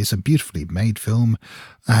 it's a beautifully made film,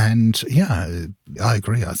 and yeah, I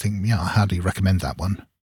agree. I think, I highly recommend that one.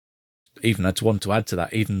 Even I'd want to add to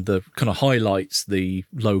that, even the kind of highlights the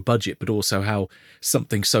low budget, but also how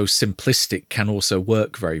something so simplistic can also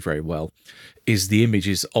work very, very well, is the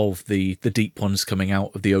images of the deep ones coming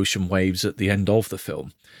out of the ocean waves at the end of the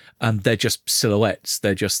film. And they're just silhouettes.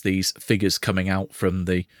 They're just these figures coming out from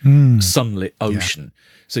the sunlit ocean. Yeah.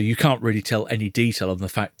 So you can't really tell any detail on the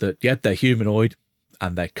fact that, yeah, they're humanoid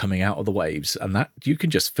and they're coming out of the waves. And that you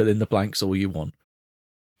can just fill in the blanks all you want.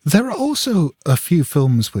 There are also a few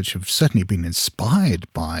films which have certainly been inspired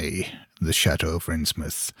by The Shadow over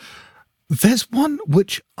Innsmouth. There's one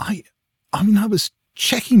which I was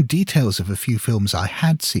checking details of a few films I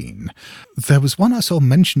had seen. There was one I saw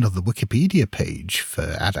mentioned on the Wikipedia page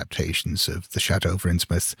for adaptations of The Shadow over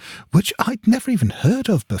Innsmouth, which I'd never even heard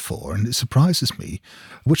of before, and it surprises me,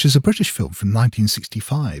 which is a British film from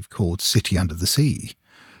 1965 called City Under the Sea,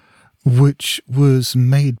 which was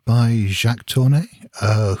made by Jacques Tourneur,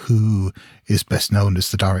 who is best known as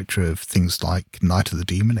the director of things like Night of the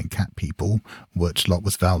Demon and Cat People, worked a lot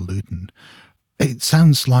with Val Lewton. It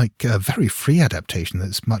sounds like a very free adaptation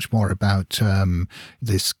that's much more about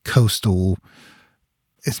this coastal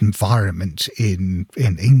environment in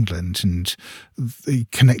England and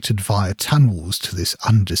connected via tunnels to this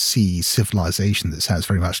undersea civilization that sounds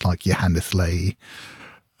very much like Johannes Lay.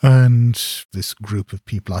 And this group of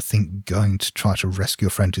people, I think, going to try to rescue a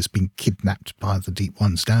friend who's been kidnapped by the deep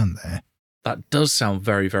ones down there. That does sound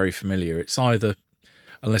very, very familiar. It's either,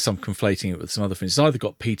 unless I'm conflating it with some other things, it's either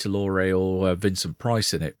got Peter Lorre or Vincent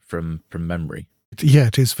Price in it from memory. Yeah,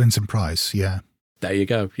 it is Vincent Price, yeah. There you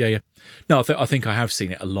go. Yeah, yeah. No, I think I have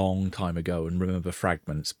seen it a long time ago and remember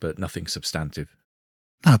fragments, but nothing substantive.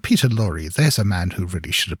 Now, Peter Lorre, there's a man who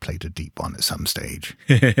really should have played a deep one at some stage.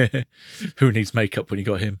 Who needs makeup when you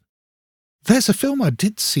got him? There's a film I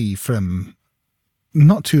did see from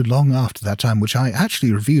not too long after that time, which I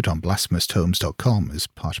actually reviewed on blasphemoustomes.com as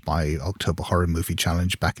part of my October Horror Movie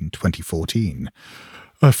Challenge back in 2014.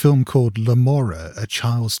 A film called Lamora, A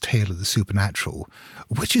Child's Tale of the Supernatural,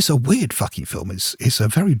 which is a weird fucking film. It's a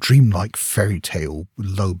very dreamlike fairy tale,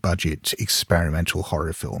 low-budget, experimental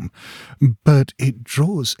horror film. But it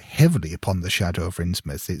draws heavily upon the Shadow over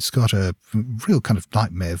Innsmouth. It's got a real kind of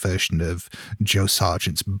nightmare version of Joe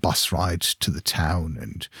Sargent's bus ride to the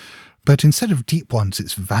town. But instead of deep ones,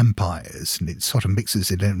 it's vampires, and it sort of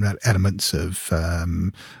mixes in elements of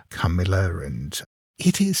Camilla, and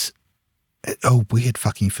it is a weird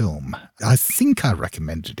fucking film. I think I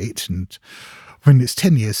recommended it, and when it's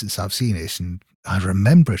 10 years since I've seen it, and I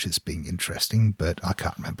remember it as being interesting, but I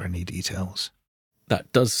can't remember any details.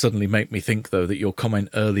 That does suddenly make me think, though, that your comment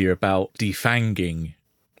earlier about defanging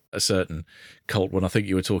a certain cult, when I think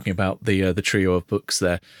you were talking about the trio of books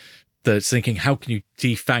there, that's thinking, how can you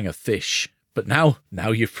defang a fish? But now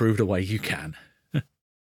you've proved a way you can.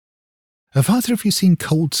 Have either of you seen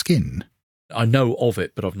Cold Skin? I know of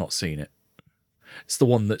it, but I've not seen it. It's the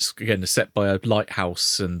one that's, again, set by a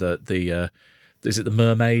lighthouse, and is it the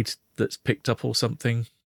mermaid that's picked up or something?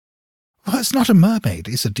 Well, it's not a mermaid.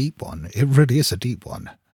 It's a deep one. It really is a deep one.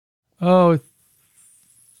 Oh, I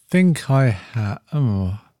think I have.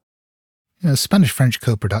 Oh. A Spanish-French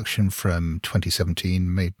co-production from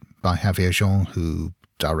 2017 made by Javier Jean, who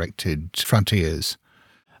directed Frontiers.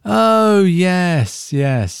 Oh, yes.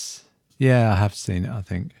 Yeah, I have seen it, I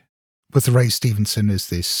think. With Ray Stevenson as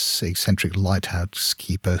this eccentric lighthouse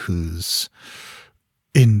keeper who's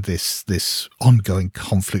in this ongoing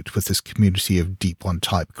conflict with this community of Deep One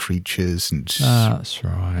type creatures, and that's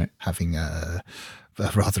right, having a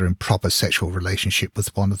rather improper sexual relationship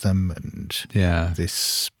with one of them, and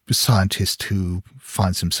this scientist who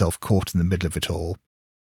finds himself caught in the middle of it all.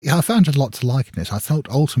 Yeah, I found a lot to like in it. I thought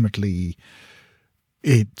ultimately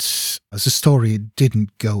it, as a story, it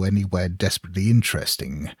didn't go anywhere desperately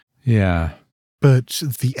interesting. Yeah. But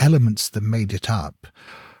the elements that made it up,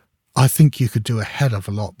 I think you could do a hell of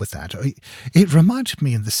a lot with that. It reminded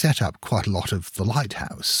me in the setup quite a lot of The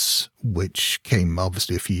Lighthouse, which came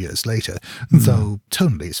obviously a few years later, though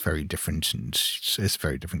tonally it's very different, and it's a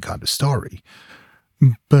very different kind of story.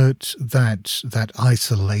 But that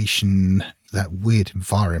isolation, that weird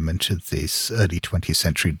environment of this early 20th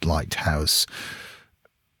century lighthouse,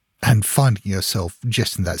 and finding yourself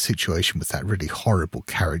just in that situation with that really horrible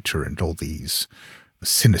character and all these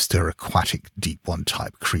sinister, aquatic, Deep One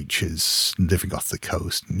type creatures living off the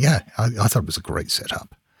coast. And yeah, I thought it was a great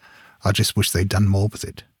setup. I just wish they'd done more with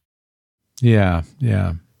it. Yeah.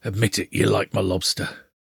 Admit it, you like my lobster.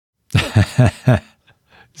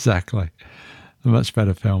 Exactly. A much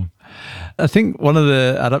better film. I think one of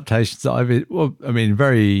the adaptations that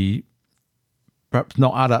very, perhaps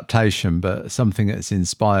not adaptation, but something that's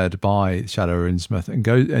inspired by Shadow of Innsmouth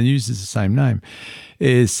and uses the same name,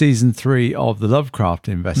 is season 3 of the Lovecraft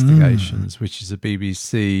Investigations, which is a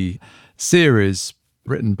BBC series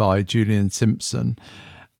written by Julian Simpson.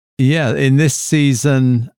 Yeah, in this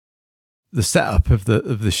season, the setup of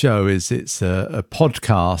the show is it's a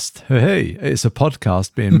podcast. Hey, it's a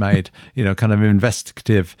podcast being made, kind of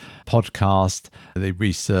investigative podcast. They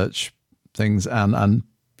research things and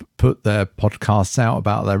put their podcasts out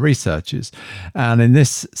about their researches. And in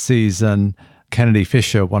this season, Kennedy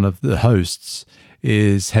Fisher, one of the hosts,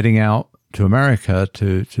 is heading out to America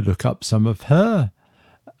to look up some of her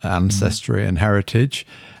ancestry and heritage.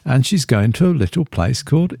 And she's going to a little place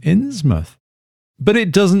called Innsmouth. But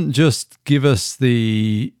it doesn't just give us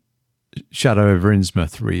the Shadow over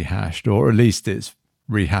Innsmouth rehashed, or at least it's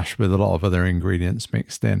rehashed with a lot of other ingredients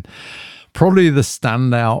mixed in. Probably the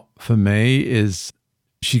standout for me is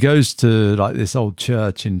she goes to like this old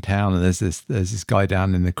church in town, and there's this guy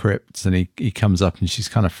down in the crypts, and he comes up and she's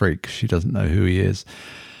kind of freaked. She doesn't know who he is.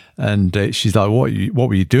 And she's like, what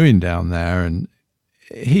were you doing down there? And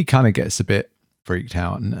he kind of gets a bit freaked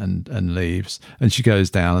out and leaves. And she goes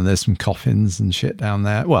down, and there's some coffins and shit down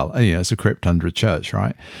there. Well, it's a crypt under a church,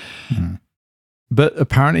 right? Mm. But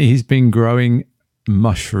apparently he's been growing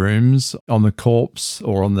mushrooms on the corpse,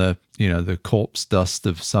 or on the corpse dust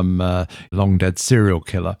of some long dead serial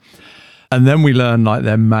killer. And then we learn like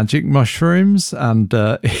they're magic mushrooms, and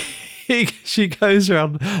she goes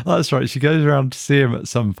around. That's right. She goes around to see him at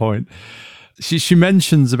some point. She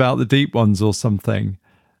mentions about the Deep Ones or something.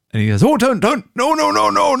 And he goes, oh, don't,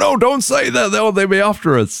 no, don't say that. They'll be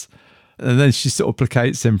after us. And then she sort of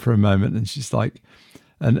placates him for a moment, and she's like,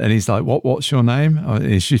 and he's like, what's your name?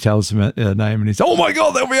 And she tells him her name, and he's, oh my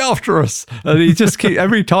God, they'll be after us. And he just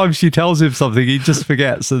every time she tells him something, he just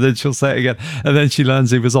forgets, and then she'll say it again. And then she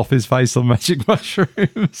learns he was off his face on magic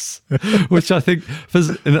mushrooms, which I think,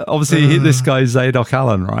 obviously this guy is Zadok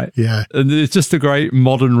Allen, right? Yeah. And it's just a great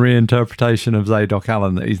modern reinterpretation of Zadok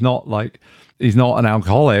Allen, that he's not an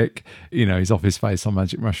alcoholic, he's off his face on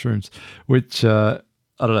magic mushrooms, which, I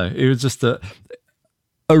don't know, it was just a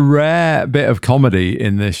rare bit of comedy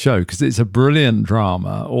in this show, because it's a brilliant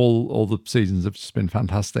drama. All the seasons have just been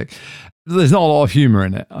fantastic. There's not a lot of humor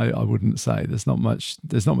in it, I wouldn't say. There's not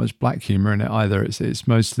much black humor in it either. It's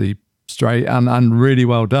mostly straight and really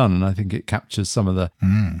well done, and I think it captures some of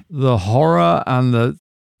the horror and the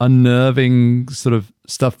unnerving sort of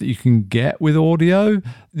stuff that you can get with audio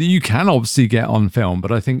that you can obviously get on film,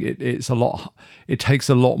 but I think it takes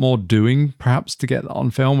a lot more doing perhaps to get that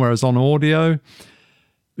on film, whereas on audio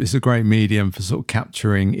it's a great medium for sort of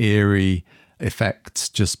capturing eerie effects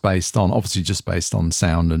just based on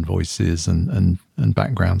sound and voices and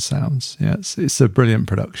background sounds. Yeah, it's a brilliant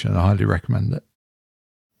production. I highly recommend it.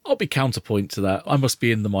 I'll be counterpoint to that. I must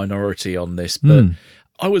be in the minority on this, but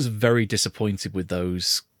I was very disappointed with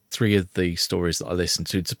those 3 of the stories that I listened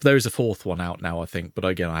to. There is a 4th one out now, I think, but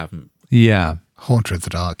again, I haven't. Yeah. Haunter of the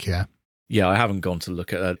Dark, yeah. Yeah, I haven't gone to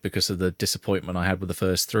look at that because of the disappointment I had with the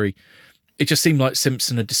first 3. It just seemed like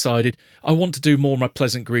Simpson had decided, I want to do more of my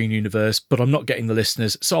Pleasant Green universe, but I'm not getting the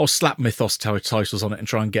listeners, so I'll slap Mythos titles on it and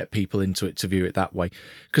try and get people into it to view it that way.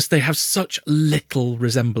 Because they have such little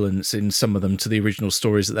resemblance in some of them to the original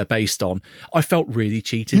stories that they're based on. I felt really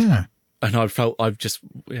cheated. Yeah. And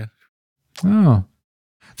yeah. Oh.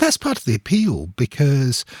 That's part of the appeal,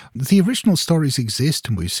 because the original stories exist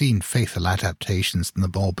and we've seen faithful adaptations in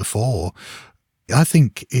them all before. I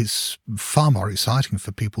think it's far more exciting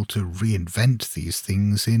for people to reinvent these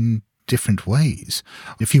things in different ways.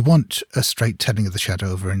 If you want a straight telling of the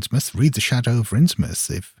Shadow over Innsmouth, read the Shadow over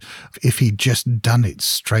Innsmouth. If he'd just done it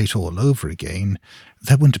straight all over again,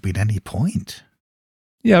 there wouldn't have been any point.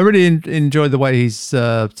 Yeah, I really enjoy the way he's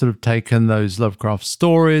sort of taken those Lovecraft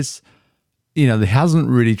stories. He hasn't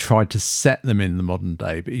really tried to set them in the modern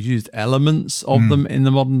day, but he's used elements of them in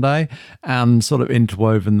the modern day and sort of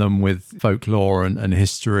interwoven them with folklore and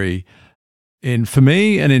history in, for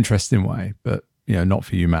me, an interesting way, but, not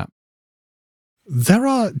for you, Matt. There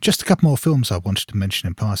are just a couple more films I wanted to mention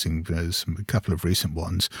in passing. There's a couple of recent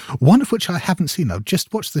ones, one of which I haven't seen. I've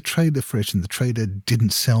just watched the trailer for it, and the trailer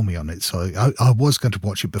didn't sell me on it, so I was going to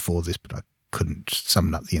watch it before this, but I couldn't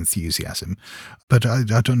summon up the enthusiasm. But I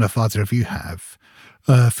don't know if either of you have.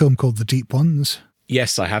 A film called The Deep Ones.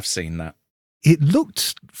 Yes, I have seen that. It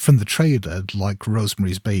looked from the trailer like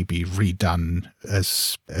Rosemary's Baby redone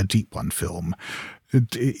as a Deep One film.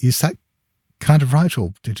 Is that kind of right,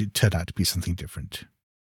 or did it turn out to be something different?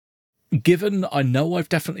 Given I know I've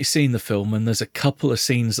definitely seen the film, and there's a couple of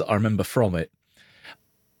scenes that I remember from it,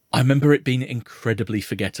 I remember it being incredibly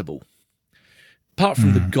forgettable. Apart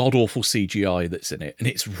from the god-awful CGI that's in it, and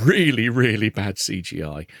it's really, really bad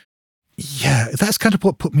CGI. Yeah, that's kind of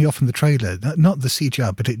what put me off in the trailer. Not the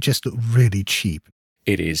CGI, but it just looked really cheap.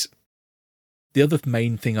 It is. The other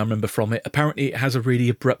main thing I remember from it, apparently it has a really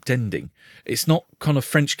abrupt ending. It's not kind of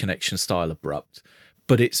French Connection style abrupt,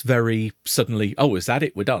 but it's very suddenly, oh, is that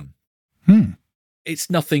it? We're done. It's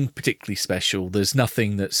nothing particularly special. There's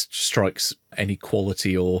nothing that strikes any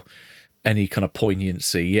quality or any kind of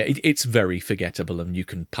poignancy. Yeah, it's very forgettable, and you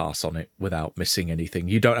can pass on it without missing anything.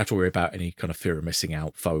 You don't have to worry about any kind of fear of missing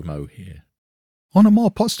out, FOMO here. On a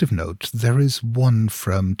more positive note, there is one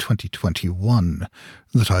from 2021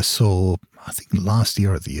 that I saw, I think last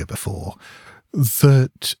year or the year before,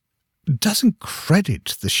 that doesn't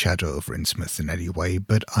credit the Shadow over Innsmouth in any way,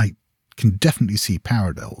 but I can definitely see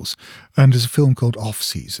parallels, and is a film called Off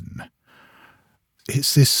Season.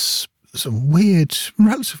 It's this sort of weird,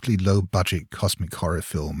 relatively low-budget cosmic horror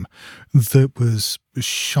film that was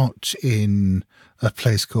shot in a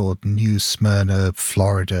place called New Smyrna,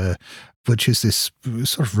 Florida, which is this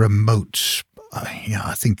sort of remote,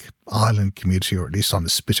 I think, island community, or at least on a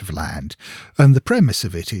spit of land. And the premise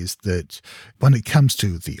of it is that when it comes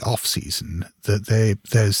to the off-season, that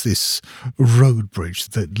there's this road bridge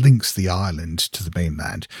that links the island to the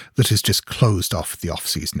mainland that is just closed off the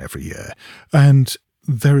off-season every year. And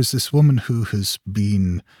there is this woman who has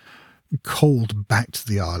been called back to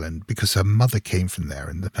the island because her mother came from there,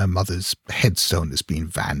 and her mother's headstone has been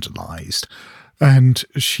vandalized. And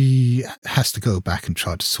she has to go back and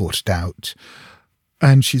try to sort it out.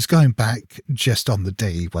 And she's going back just on the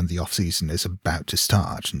day when the off-season is about to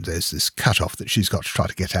start. And there's this cut-off that she's got to try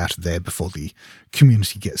to get out of there before the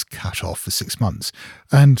community gets cut off for 6 months.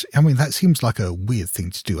 And, I mean, that seems like a weird thing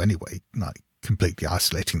to do anyway, like completely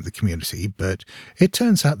isolating the community. But it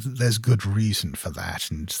turns out that there's good reason for that,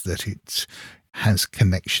 and that it has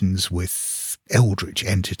connections with eldritch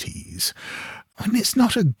entities. I mean, it's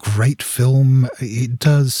not a great film. It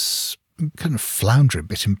does kind of flounder a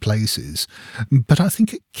bit in places, but I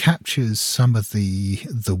think it captures some of the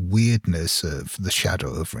weirdness of the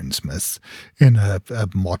shadow over Innsmouth in a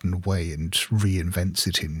modern way and reinvents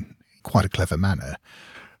it in quite a clever manner.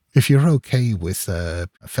 If you're okay with a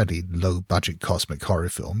fairly low-budget cosmic horror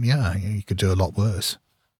film, yeah, you could do a lot worse.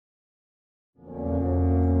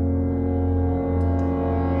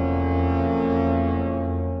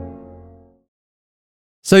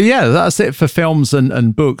 So yeah, that's it for films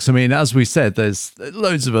and books. I mean, as we said, there's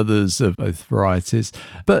loads of others of both varieties,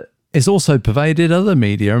 but it's also pervaded other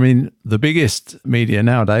media. I mean, the biggest media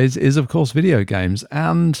nowadays is, of course, video games.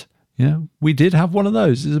 And, you know, we did have one of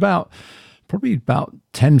those. It's probably about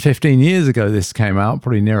 10, 15 years ago this came out,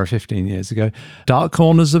 probably nearer 15 years ago. Dark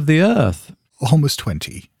Corners of the Earth. Almost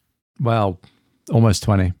 20. Well, almost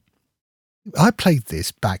 20. I played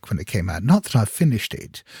this back when it came out. Not that I finished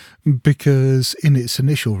it, because in its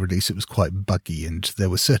initial release it was quite buggy, and there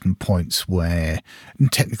were certain points where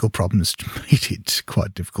technical problems made it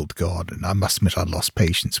quite difficult to go on, and I must admit I lost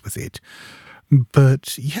patience with it.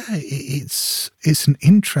 But yeah, it's an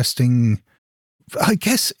interesting, I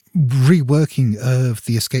guess, reworking of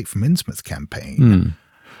the Escape from Innsmouth campaign.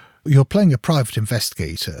 You're playing a private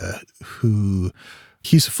investigator who...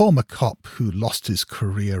 He's a former cop who lost his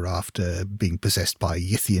career after being possessed by a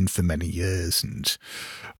Yithian for many years, and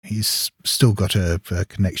he's still got a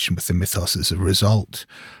connection with the mythos as a result.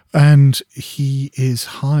 And he is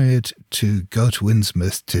hired to go to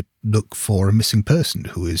Innsmouth to look for a missing person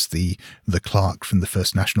who is the clerk from the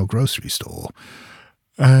First National Grocery Store.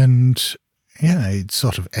 And yeah, it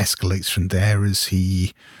sort of escalates from there as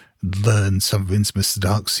he learns some of Innsmouth's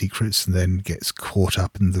dark secrets and then gets caught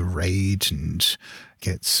up in the raid and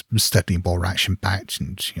gets steadily more action-packed,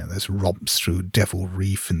 and, you know, there's romps through Devil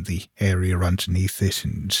Reef and the area underneath it,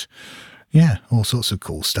 and yeah, all sorts of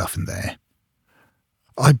cool stuff in there.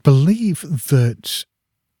 I believe that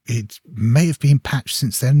it may have been patched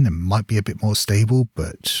since then and might be a bit more stable,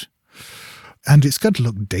 but... And it's going to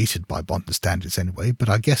look dated by modern standards anyway, but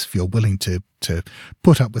I guess if you're willing to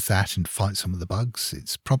put up with that and fight some of the bugs,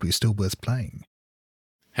 it's probably still worth playing.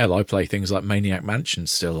 Hell, I play things like Maniac Mansion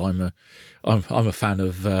still. I'm a fan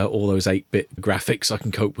of all those 8-bit graphics. I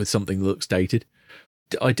can cope with something that looks dated.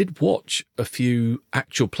 I did watch a few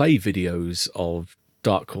actual play videos of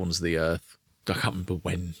Dark Corners of the Earth. I can't remember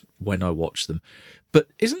when I watched them. But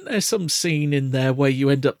isn't there some scene in there where you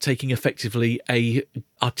end up taking effectively a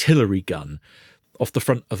artillery gun off the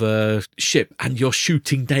front of a ship and you're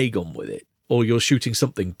shooting Dagon with it? Or you're shooting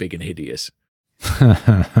something big and hideous?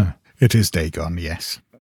 It is Dagon, yes.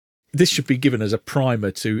 This should be given as a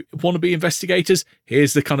primer to wannabe investigators.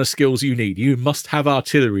 Here's the kind of skills you need. You must have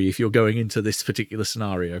artillery if you're going into this particular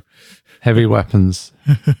scenario. Heavy weapons.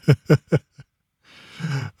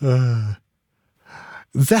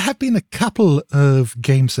 There have been a couple of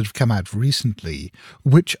games that have come out recently,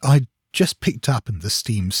 which I just picked up in the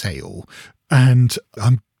Steam sale, and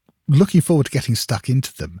I'm looking forward to getting stuck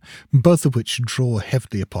into them, both of which draw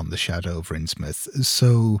heavily upon the shadow over Innsmouth,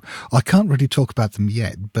 so I can't really talk about them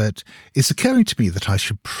yet, but it's occurring to me that I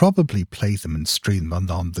should probably play them and stream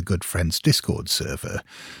them on the Good Friends Discord server,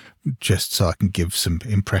 just so I can give some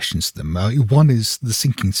impressions to them. One is The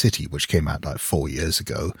Sinking City, which came out like 4 years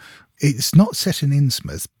ago. It's not set in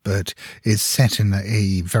Innsmouth, but it's set in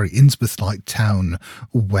a very Innsmouth-like town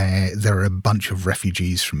where there are a bunch of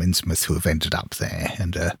refugees from Innsmouth who have ended up there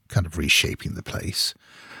and are kind of reshaping the place.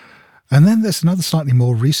 And then there's another slightly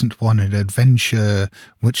more recent one, an adventure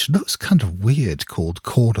which looks kind of weird, called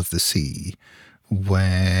Call of the Sea,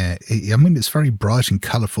 where, I mean, it's very bright and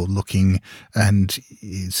colourful looking, and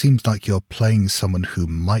it seems like you're playing someone who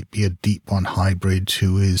might be a Deep One hybrid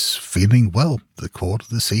who is feeling, well, the Call of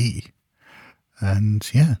the Sea. And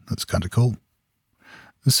yeah, that's kind of cool.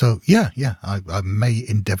 So yeah, I may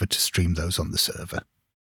endeavour to stream those on the server.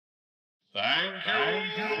 Thank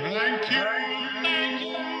you.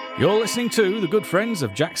 You're listening to The Good Friends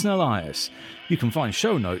of Jackson Elias. You can find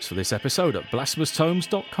show notes for this episode at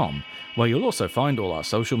blasphemoustomes.com, where you'll also find all our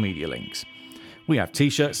social media links. We have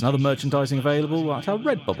t-shirts and other merchandising available at our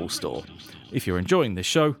Redbubble store. If you're enjoying this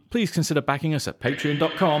show, please consider backing us at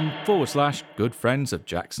patreon.com/Good Friends of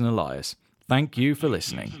Jackson Elias. Thank you for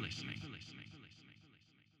listening.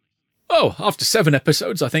 Oh, after 7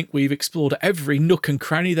 episodes, I think we've explored every nook and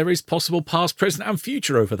cranny there is possible, past, present, and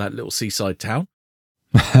future over that little seaside town.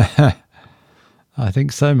 I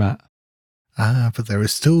think so, Matt. But there are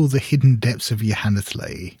still the hidden depths of Johannes.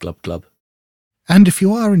 Glub, glub. And if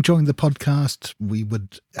you are enjoying the podcast, we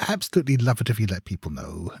would absolutely love it if you let people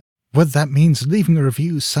know. Whether that means leaving a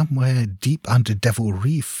review somewhere deep under Devil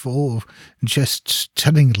Reef or just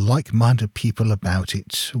telling like-minded people about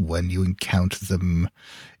it when you encounter them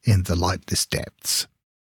in the lightless depths.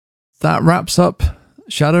 That wraps up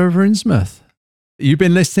Shadow over Innsmouth. You've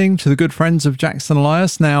been listening to the good friends of Jackson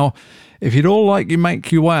Elias. Now, if you'd all like to make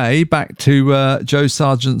your way back to Joe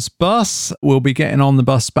Sargent's bus, we'll be getting on the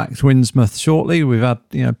bus back to Innsmouth shortly. We've had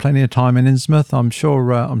plenty of time in Innsmouth. I'm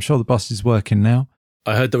sure the bus is working now.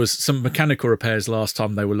 I heard there was some mechanical repairs last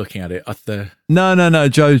time they were looking at it. No.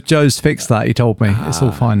 Joe's fixed that. He told me it's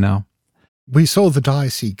all fine now. We saw the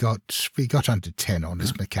dice he got under 10 on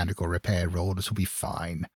his mechanical repair roll. This will be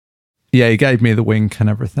fine. Yeah, he gave me the wink and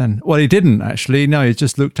everything. Well, he didn't actually. No, he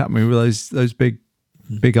just looked at me with those big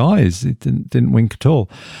eyes. He didn't wink at all.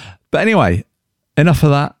 But anyway, enough of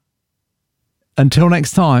that. Until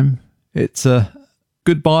next time, it's a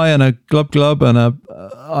goodbye and a glub glub and a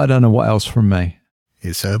I don't know what else from me.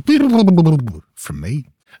 It's a from me.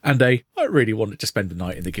 And I really wanted to spend a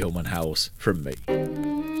night in the Gilman house from me.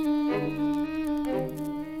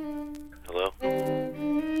 Hello?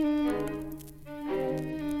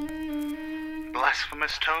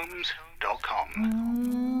 BlasphemousTomes.com